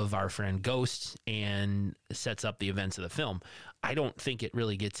fate of our friend Ghost and sets up the events of the film. I don't think it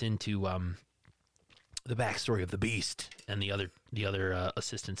really gets into the backstory of the Beast and the other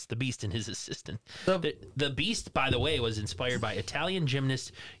assistants. The Beast and his assistant. The Beast, by the way, was inspired by Italian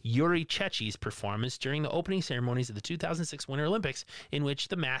gymnast Yuri Cecchi's performance during the opening ceremonies of the 2006 Winter Olympics, in which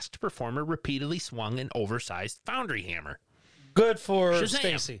the masked performer repeatedly swung an oversized foundry hammer. Good for Shazam.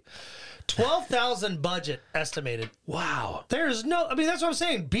 Stacy. 12,000 budget estimated. Wow. There's no. I mean, that's what I'm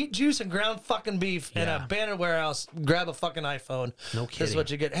saying. Beet juice and ground fucking beef in Yeah. a abandoned warehouse. Grab a fucking iPhone. No This is kidding.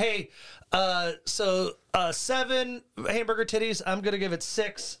 what you get. Hey, so 7 hamburger titties. I'm gonna give it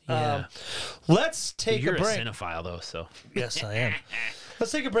 6. Yeah. Let's take You're a break. cinephile, though, so. Yes, I am.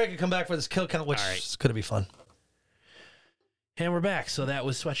 Let's take a break and come back for this kill count, which All right. is gonna be fun. And we're back. So that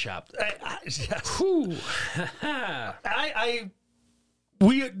was Sweatshop. Yes. Whew.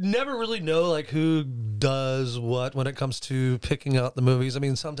 We never really know like who does what when it comes to picking out the movies. I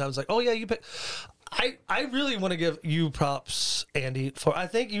mean, sometimes like, oh yeah, you pick. I really want to give you props, Andy. I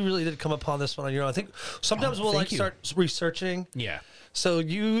think you really did come upon this one on your own. I think sometimes we'll like you. start researching. Yeah. So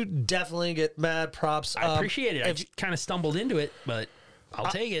you definitely get mad props. I appreciate it. I kind of stumbled into it, but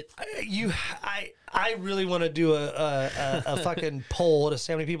I'll take it. I really want to do a fucking poll to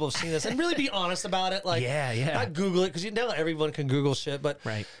see how many people have seen this and really be honest about it. Like, Yeah. not Google it, because you know everyone can Google shit, but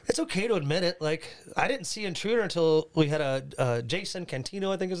Right. it's okay to admit it. Like, I didn't see Intruder until we had a Jason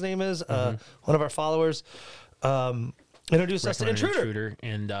Cantino, I think his name is, one of our followers, introduced us to Intruder.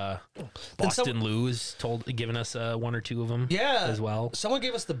 And Boston Lou has given us 1 or 2 of them. Yeah, as well. Someone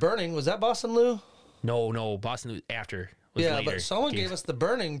gave us The Burning. Was that Boston Lou? No, Boston Lou after. Was Yeah, later. but someone gave us The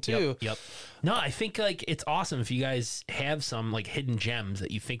Burning too. Yep. No, I think like it's awesome if you guys have some like hidden gems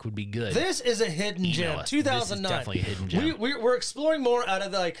that you think would be good. This is a hidden gem. us. 2009. This is definitely a hidden gem. We're exploring more out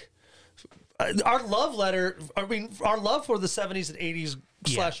of like our love letter. I mean, our love for the 70s and 80s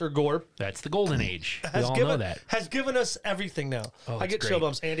slasher gore That's the golden age. We all know that. has given us everything now. Oh, I it's get great. chill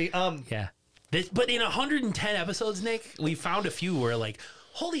bumps, Andy. Yeah. But in 110 episodes, Nick, we found a few where like,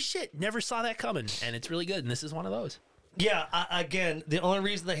 holy shit, never saw that coming, and it's really good. And this is one of those. Yeah, again, the only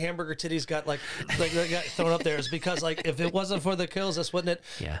reason the hamburger titties got like got thrown up there is because like if it wasn't for the kills, this wouldn't it?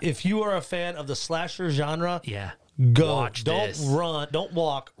 Yeah. If you are a fan of the slasher genre, Yeah. go. Watch don't this. run. Don't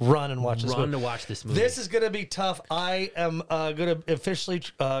walk. Run and watch this. Run movie. to watch this movie. This is gonna be tough. I am gonna officially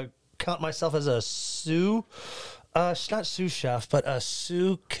count myself as a sous, not sous chef, but a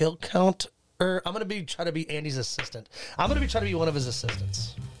sous kill count. I'm gonna try to be Andy's assistant. I'm gonna try to be one of his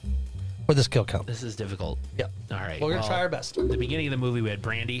assistants for this kill count. This is difficult. Yep. All right. We're gonna try our best. At the beginning of the movie, we had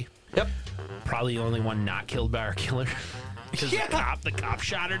Brandy. Yep. Probably the only one not killed by our killer. Because Yeah. the cop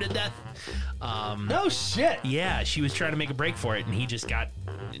shot her to death. No shit. Yeah, she was trying to make a break for it, and he just got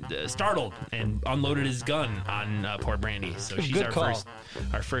startled and unloaded his gun on poor Brandy. So she's Good call.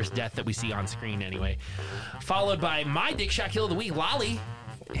 our first death that we see on screen anyway. Followed by my dick shot kill of the week. Lolly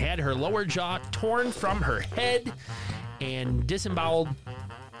had her lower jaw torn from her head and disemboweled.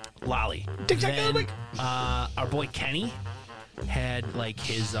 Lolly. Dick shot kill of the Then, week. Our boy Kenny had like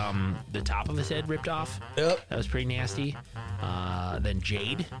his the top of his head ripped off. Yep. That was pretty nasty. Then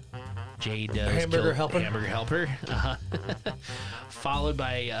Jade was Hamburger killed- helper. Hamburger helper. Followed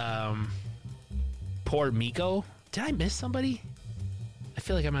by poor Miko. Did I miss somebody? I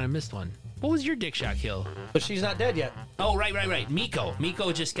feel like I might have missed one. What was your dick shot kill? But she's not dead yet. Oh, right. Miko.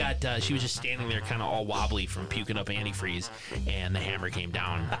 Miko just got, she was just standing there kind of all wobbly from puking up antifreeze, and the hammer came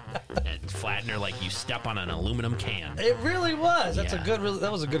down and flattened her like you step on an aluminum can. It really was. That's Yeah.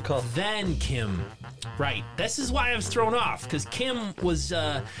 that was a good call. Then Kim. Right. This is why I was thrown off, because Kim was,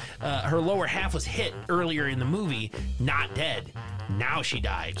 her lower half was hit earlier in the movie, not dead. Now she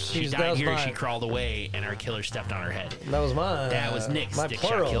died. She that died was here, mine. she crawled away, and our killer stepped on her head. That was mine. That was Nick's my dick shot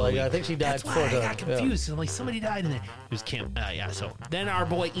plural. kill. Like, I think she died That's why 4 I got times. Yeah. confused. I'm like, somebody died in there. It was Kim. Yeah, so then our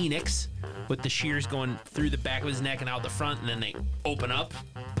boy Enix with the shears going through the back of his neck and out the front, and then they open up,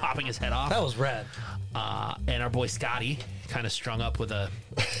 popping his head off. That was rad. And our boy Scotty kind of strung up with a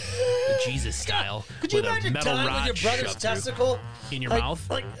Jesus style. Could you with a imagine metal dying rod with your brother's shoved through testicle in your like, mouth?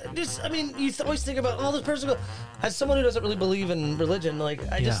 Like just, I mean, you always think about, oh, this person. As someone who doesn't really believe in religion, like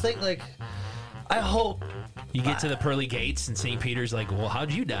I just Yeah. think, like, I hope. You get to the pearly gates, and St. Peter's like, well,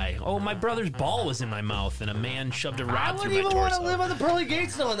 how'd you die? Oh, my brother's ball was in my mouth, and a man shoved a I rod wouldn't through my even want to torso. live on the pearly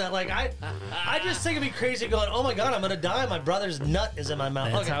gates knowing that. Like I just think it'd be crazy going, oh my god, I'm gonna die. My brother's nut is in my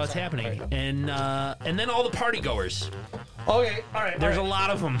mouth. That's Okay, how it's sorry. happening. And then all the party goers. Okay, all right. There's all a right. lot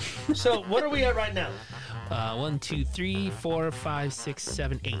of them. So what are we at right now? 1, 2, 3, 4, 5, 6,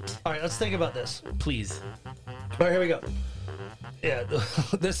 7, 8. All right, let's think about this. Please. All right, here we go. Yeah,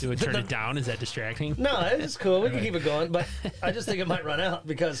 this. Do we turn it down? Is that distracting? No, it's cool. We can keep it going, but I just think it might run out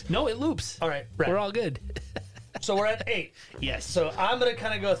because. No, it loops. All right, right. We're all good. So we're at 8. Yes. So I'm gonna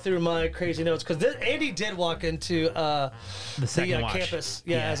kind of go through my crazy notes because Andy did walk into the second watch. campus.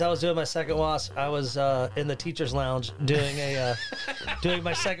 Yeah, as I was doing my second watch, I was in the teachers' lounge doing a doing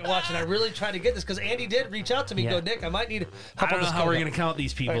my second watch, and I really tried to get this because Andy did reach out to me. Yeah. And go, Nick, I might need I help don't on know this how we're call." going to count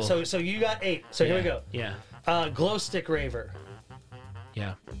these people. All right, so you got 8. So here we go. Yeah. Glow stick raver,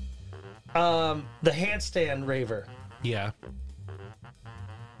 Yeah. the handstand raver, Yeah.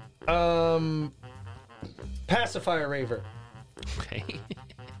 pacifier raver, Okay.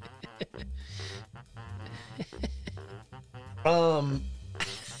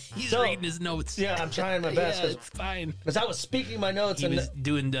 He's So- reading his notes. yeah, I'm trying my best Yeah, it's fine. because I was speaking my notes He and was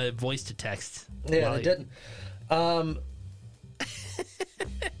doing the voice to text. yeah, while they he- didn't.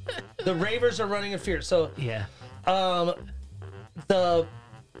 The ravers are running in fear. So Yeah. the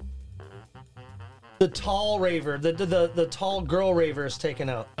tall raver, the tall girl raver is taken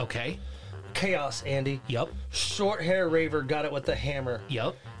out. Okay. Chaos, Andy. Yep. Short hair raver got it with the hammer.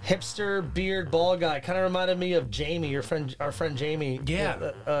 Yep. Hipster beard ball guy kind of reminded me of Jamie, our friend Jamie.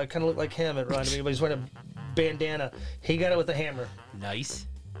 Yeah. kind of looked like him. It reminded me, but he's wearing a bandana. He got it with the hammer. Nice.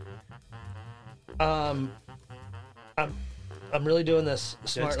 I'm really doing this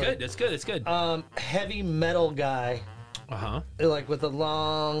That's smartly. good. That's good. That's good. Heavy metal guy. Uh-huh. Like with the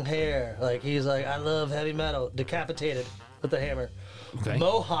long hair. Like he's like, I love heavy metal. Decapitated with the hammer. Okay.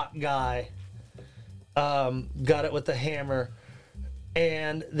 Mohawk guy got it with the hammer.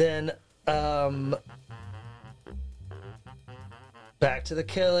 And then back to the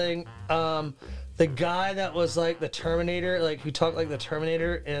killing. The guy that was like the Terminator, like who talked like the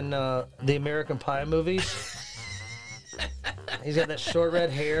Terminator in the American Pie movies. He's got that short red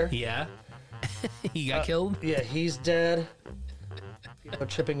hair. Yeah. He got killed? Yeah, he's dead. People are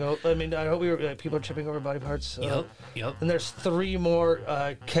tripping over. I mean, I hope people are tripping over body parts. Yep. Yep. And there's 3 more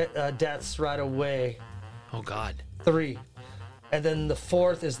deaths right away. Oh, God. 3, and then the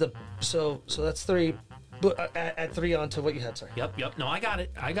 4th is the so that's 3. But add 3 onto what you had. Sorry. Yep. Yep. No, I got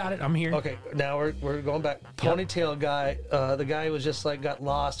it. I got it. I'm here. Okay, now we're going back. Ponytail guy, the guy who was just like got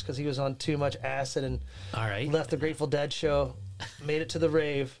lost because he was on too much acid and All right. left the Grateful Dead show. Made it to the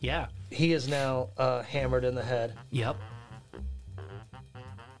rave. Yeah. He is now hammered in the head. Yep.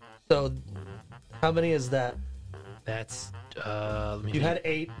 So, how many is that? That's, let me You see. had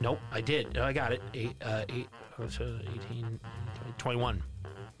 8. Nope, I did. I got it. 8, 18, 21.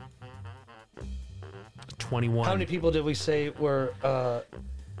 21. How many people did we say were?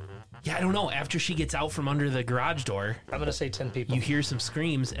 Yeah, I don't know. After she gets out from under the garage door, I'm gonna say 10 people. you hear some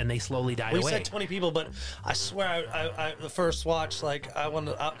screams and they slowly die We away. said 20 people, but I swear, I the first watch, like I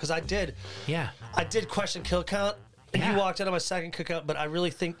wanted because I did question kill count, and Yeah. you walked out of my second kill count, but I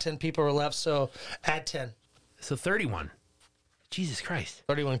really think 10 people were left, so add 10. So 31. Jesus Christ.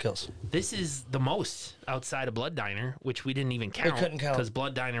 31 kills. This is the most outside of Blood Diner, which we didn't even count. couldn't count. Because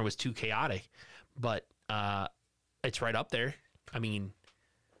Blood Diner was too chaotic. But it's right up there. I mean,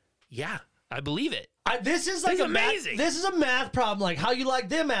 yeah, I believe it. This is like It's a amazing. This is a math problem. Like how you like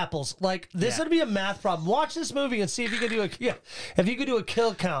them apples. Like this Yeah. would be a math problem. Watch this movie and see if you can do if you could do a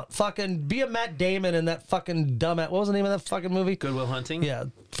kill count. Fucking be a Matt Damon in that fucking dumb. What was the name of that fucking movie? Good Will Hunting. Yeah,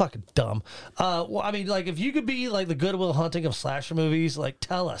 fucking dumb. Well, I mean, like if you could be like the Good Will Hunting of slasher movies, like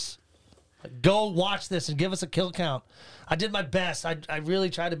tell us. Like, go watch this and give us a kill count. I did my best. I really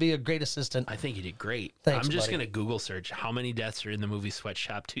tried to be a great assistant. I think you did great. Thanks, I'm just buddy. going to Google search how many deaths are in the movie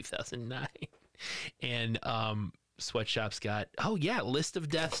Sweatshop 2009. And Sweatshop's got,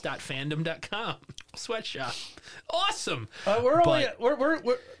 listofdeaths.fandom.com. Sweatshop. Awesome. We're only But- we're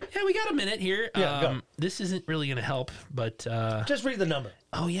Yeah, we got a minute here. Yeah, go. This isn't really going to help, but just read the number.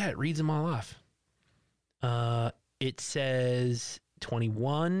 it reads them all off. It says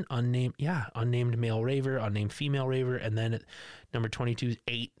 21 unnamed male raver, unnamed female raver, and then at number 22 is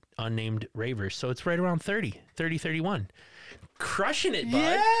 8 unnamed ravers. So it's right around 31. Crushing it, bud.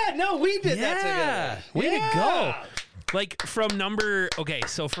 Yeah, no, we did that Yeah. together. Way Yeah. to go. Like from number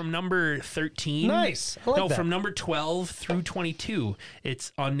 13. Nice. I like that. From number 12 through 22,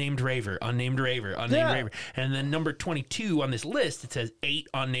 it's unnamed raver, unnamed raver, unnamed Yeah. raver. And then number 22 on this list, it says 8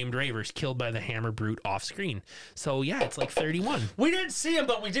 unnamed ravers killed by the hammer brute off screen. So yeah, it's like 31. We didn't see him,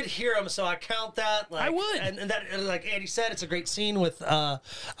 but we did hear him, so I count that. Like, I would. and that, like Andy said, it's a great scene with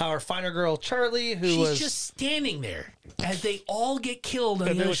our finer girl Charlie, who She's was just standing there as they all get killed on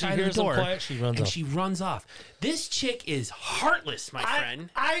And the then other when she side of the hears them door. quiet, she runs and off. she runs off. This chick is heartless, my friend.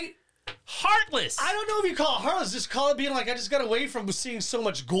 I Heartless. don't know if you call it heartless. Just call it being like I just got away from seeing so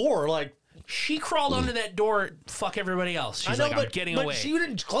much gore. Like She crawled under that door. Fuck everybody else. She's I know, like, but, I'm getting but away. she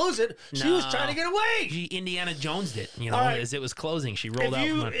didn't close it. She was No. trying to get away. She Indiana Jonesed it, All right. as it was closing. She rolled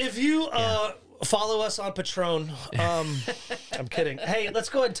out. If you follow us on Patron, I'm kidding. Hey, let's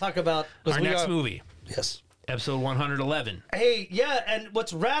go ahead and talk about Our next movie, Yes. episode 111. Hey, yeah, and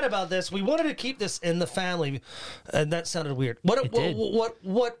what's rad about this? We wanted to keep this in the family, and that sounded weird. did.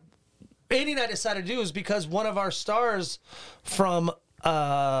 What Andy and I decided to do is because one of our stars from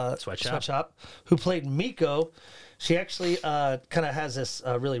Sweatshop, who played Miko, she actually kind of has this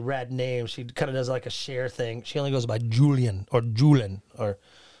really rad name. She kind of does like a Cher thing. She only goes by Julian or Julin or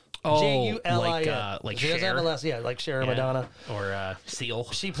Julin. like she doesn't have a Cher. last, like Cher or Madonna. Or Seal.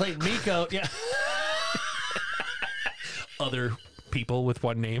 She played Miko. Yeah. Other people with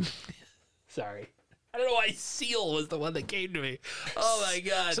one name. Sorry. I don't know why Seal was the one that came to me. Oh my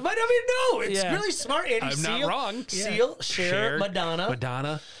God. So might not even know. It's Yeah. really smart, Andy. I'm not Seal, wrong. Yeah. Seal, Cher, Madonna,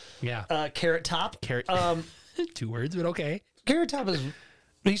 Madonna. Yeah. Carrot Top. Carrot. 2 words, but okay. Carrot Top is,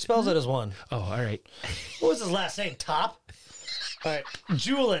 he spells it as one. Oh, all right. What was his last name? Top? All right.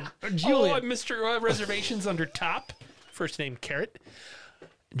 Julian. Oh, Julian. Mr. Reservations under top. First name Carrot.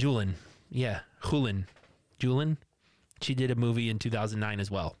 Julin. Yeah. Julin. Julin. She did a movie in 2009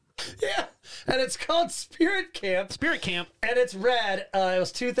 as well. Yeah. And it's called Spirit Camp. Spirit Camp. And it's rad. It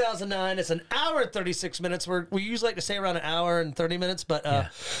was 2009. It's an hour and 36 minutes. We usually like to say around an hour and 30 minutes, but we're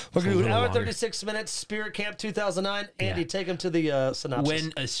It's a going to do an little hour and longer. 36 minutes. Spirit Camp 2009. Andy, Yeah. take him to the synopsis.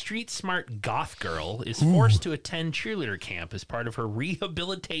 When a street smart goth girl is forced to attend cheerleader camp as part of her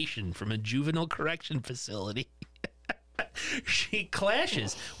rehabilitation from a juvenile correction facility, she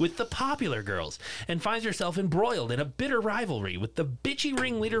clashes with the popular girls and finds herself embroiled in a bitter rivalry with the bitchy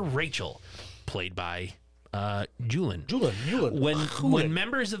ringleader Rachel, played by Julin. When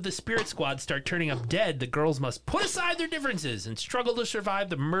members of the Spirit Squad start turning up dead, the girls must put aside their differences and struggle to survive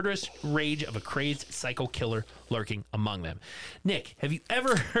the murderous rage of a crazed psycho killer lurking among them. Nick, have you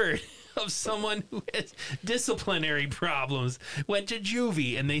ever heard of someone who has disciplinary problems, went to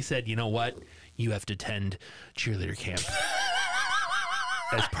juvie, and they said, you know what? You have to attend cheerleader camp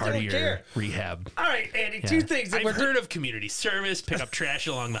as part of your care. rehab. All right, Andy, two things. that I've we're heard of community service, pick up trash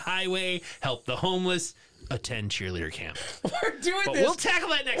along the highway, help the homeless, attend cheerleader camp. We're doing But this. we'll tackle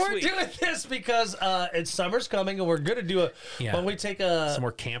that next We're week. doing this because it's summer's coming, and we're gonna do when we take Some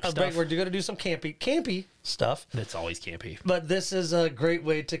more camp break, stuff. we're gonna do some campy stuff. That's always campy. But this is a great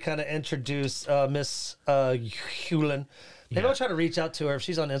way to kind of introduce Miss Hewlin. Maybe Yeah. I'll try to reach out to her if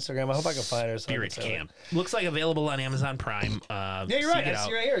she's on Instagram. I hope I can find her. so I can Spirit tell her. Camp. Looks like available on Amazon Prime. Yeah, you're right. I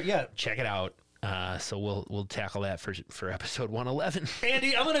see right here. Yeah. Check it out. So we'll tackle that for episode 111.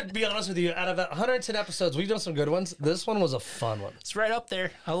 Andy, I'm gonna be honest with you. Out of 110 episodes, we've done some good ones. This one was a fun one. It's right up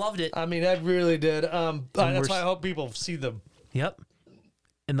there. I loved it. I mean, I really did. That's we're why I hope people see them. Yep.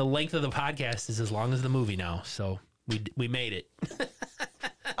 And the length of the podcast is as long as the movie now. So we made it.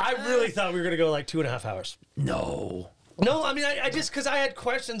 I really thought we were gonna go like 2.5 hours. No. No, I mean, I just because I had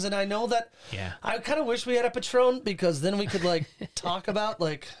questions, and I know that. Yeah. I kind of wish we had a Patron because then we could like talk about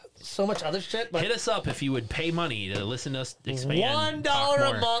like so much other shit. But Hit us up if you would pay money to listen to us expand. $1 talk a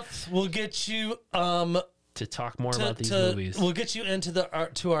more, month will get you to talk more about these movies. We'll get you into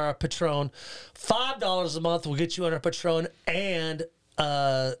to our Patron. $5 a month will get you on our Patron and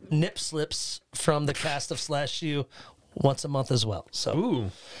nip slips from the cast of Slash U once a month as well. So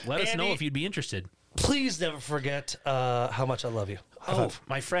Ooh, let us know Andy, if you'd be interested. please never forget how much I love you. High five.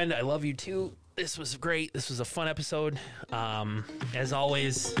 My friend, I love you too. This was great. This was a fun episode. As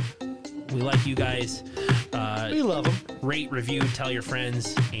always, we like you guys. We love them. Rate, review, tell your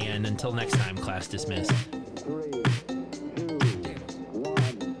friends, and until next time, class dismissed. 3,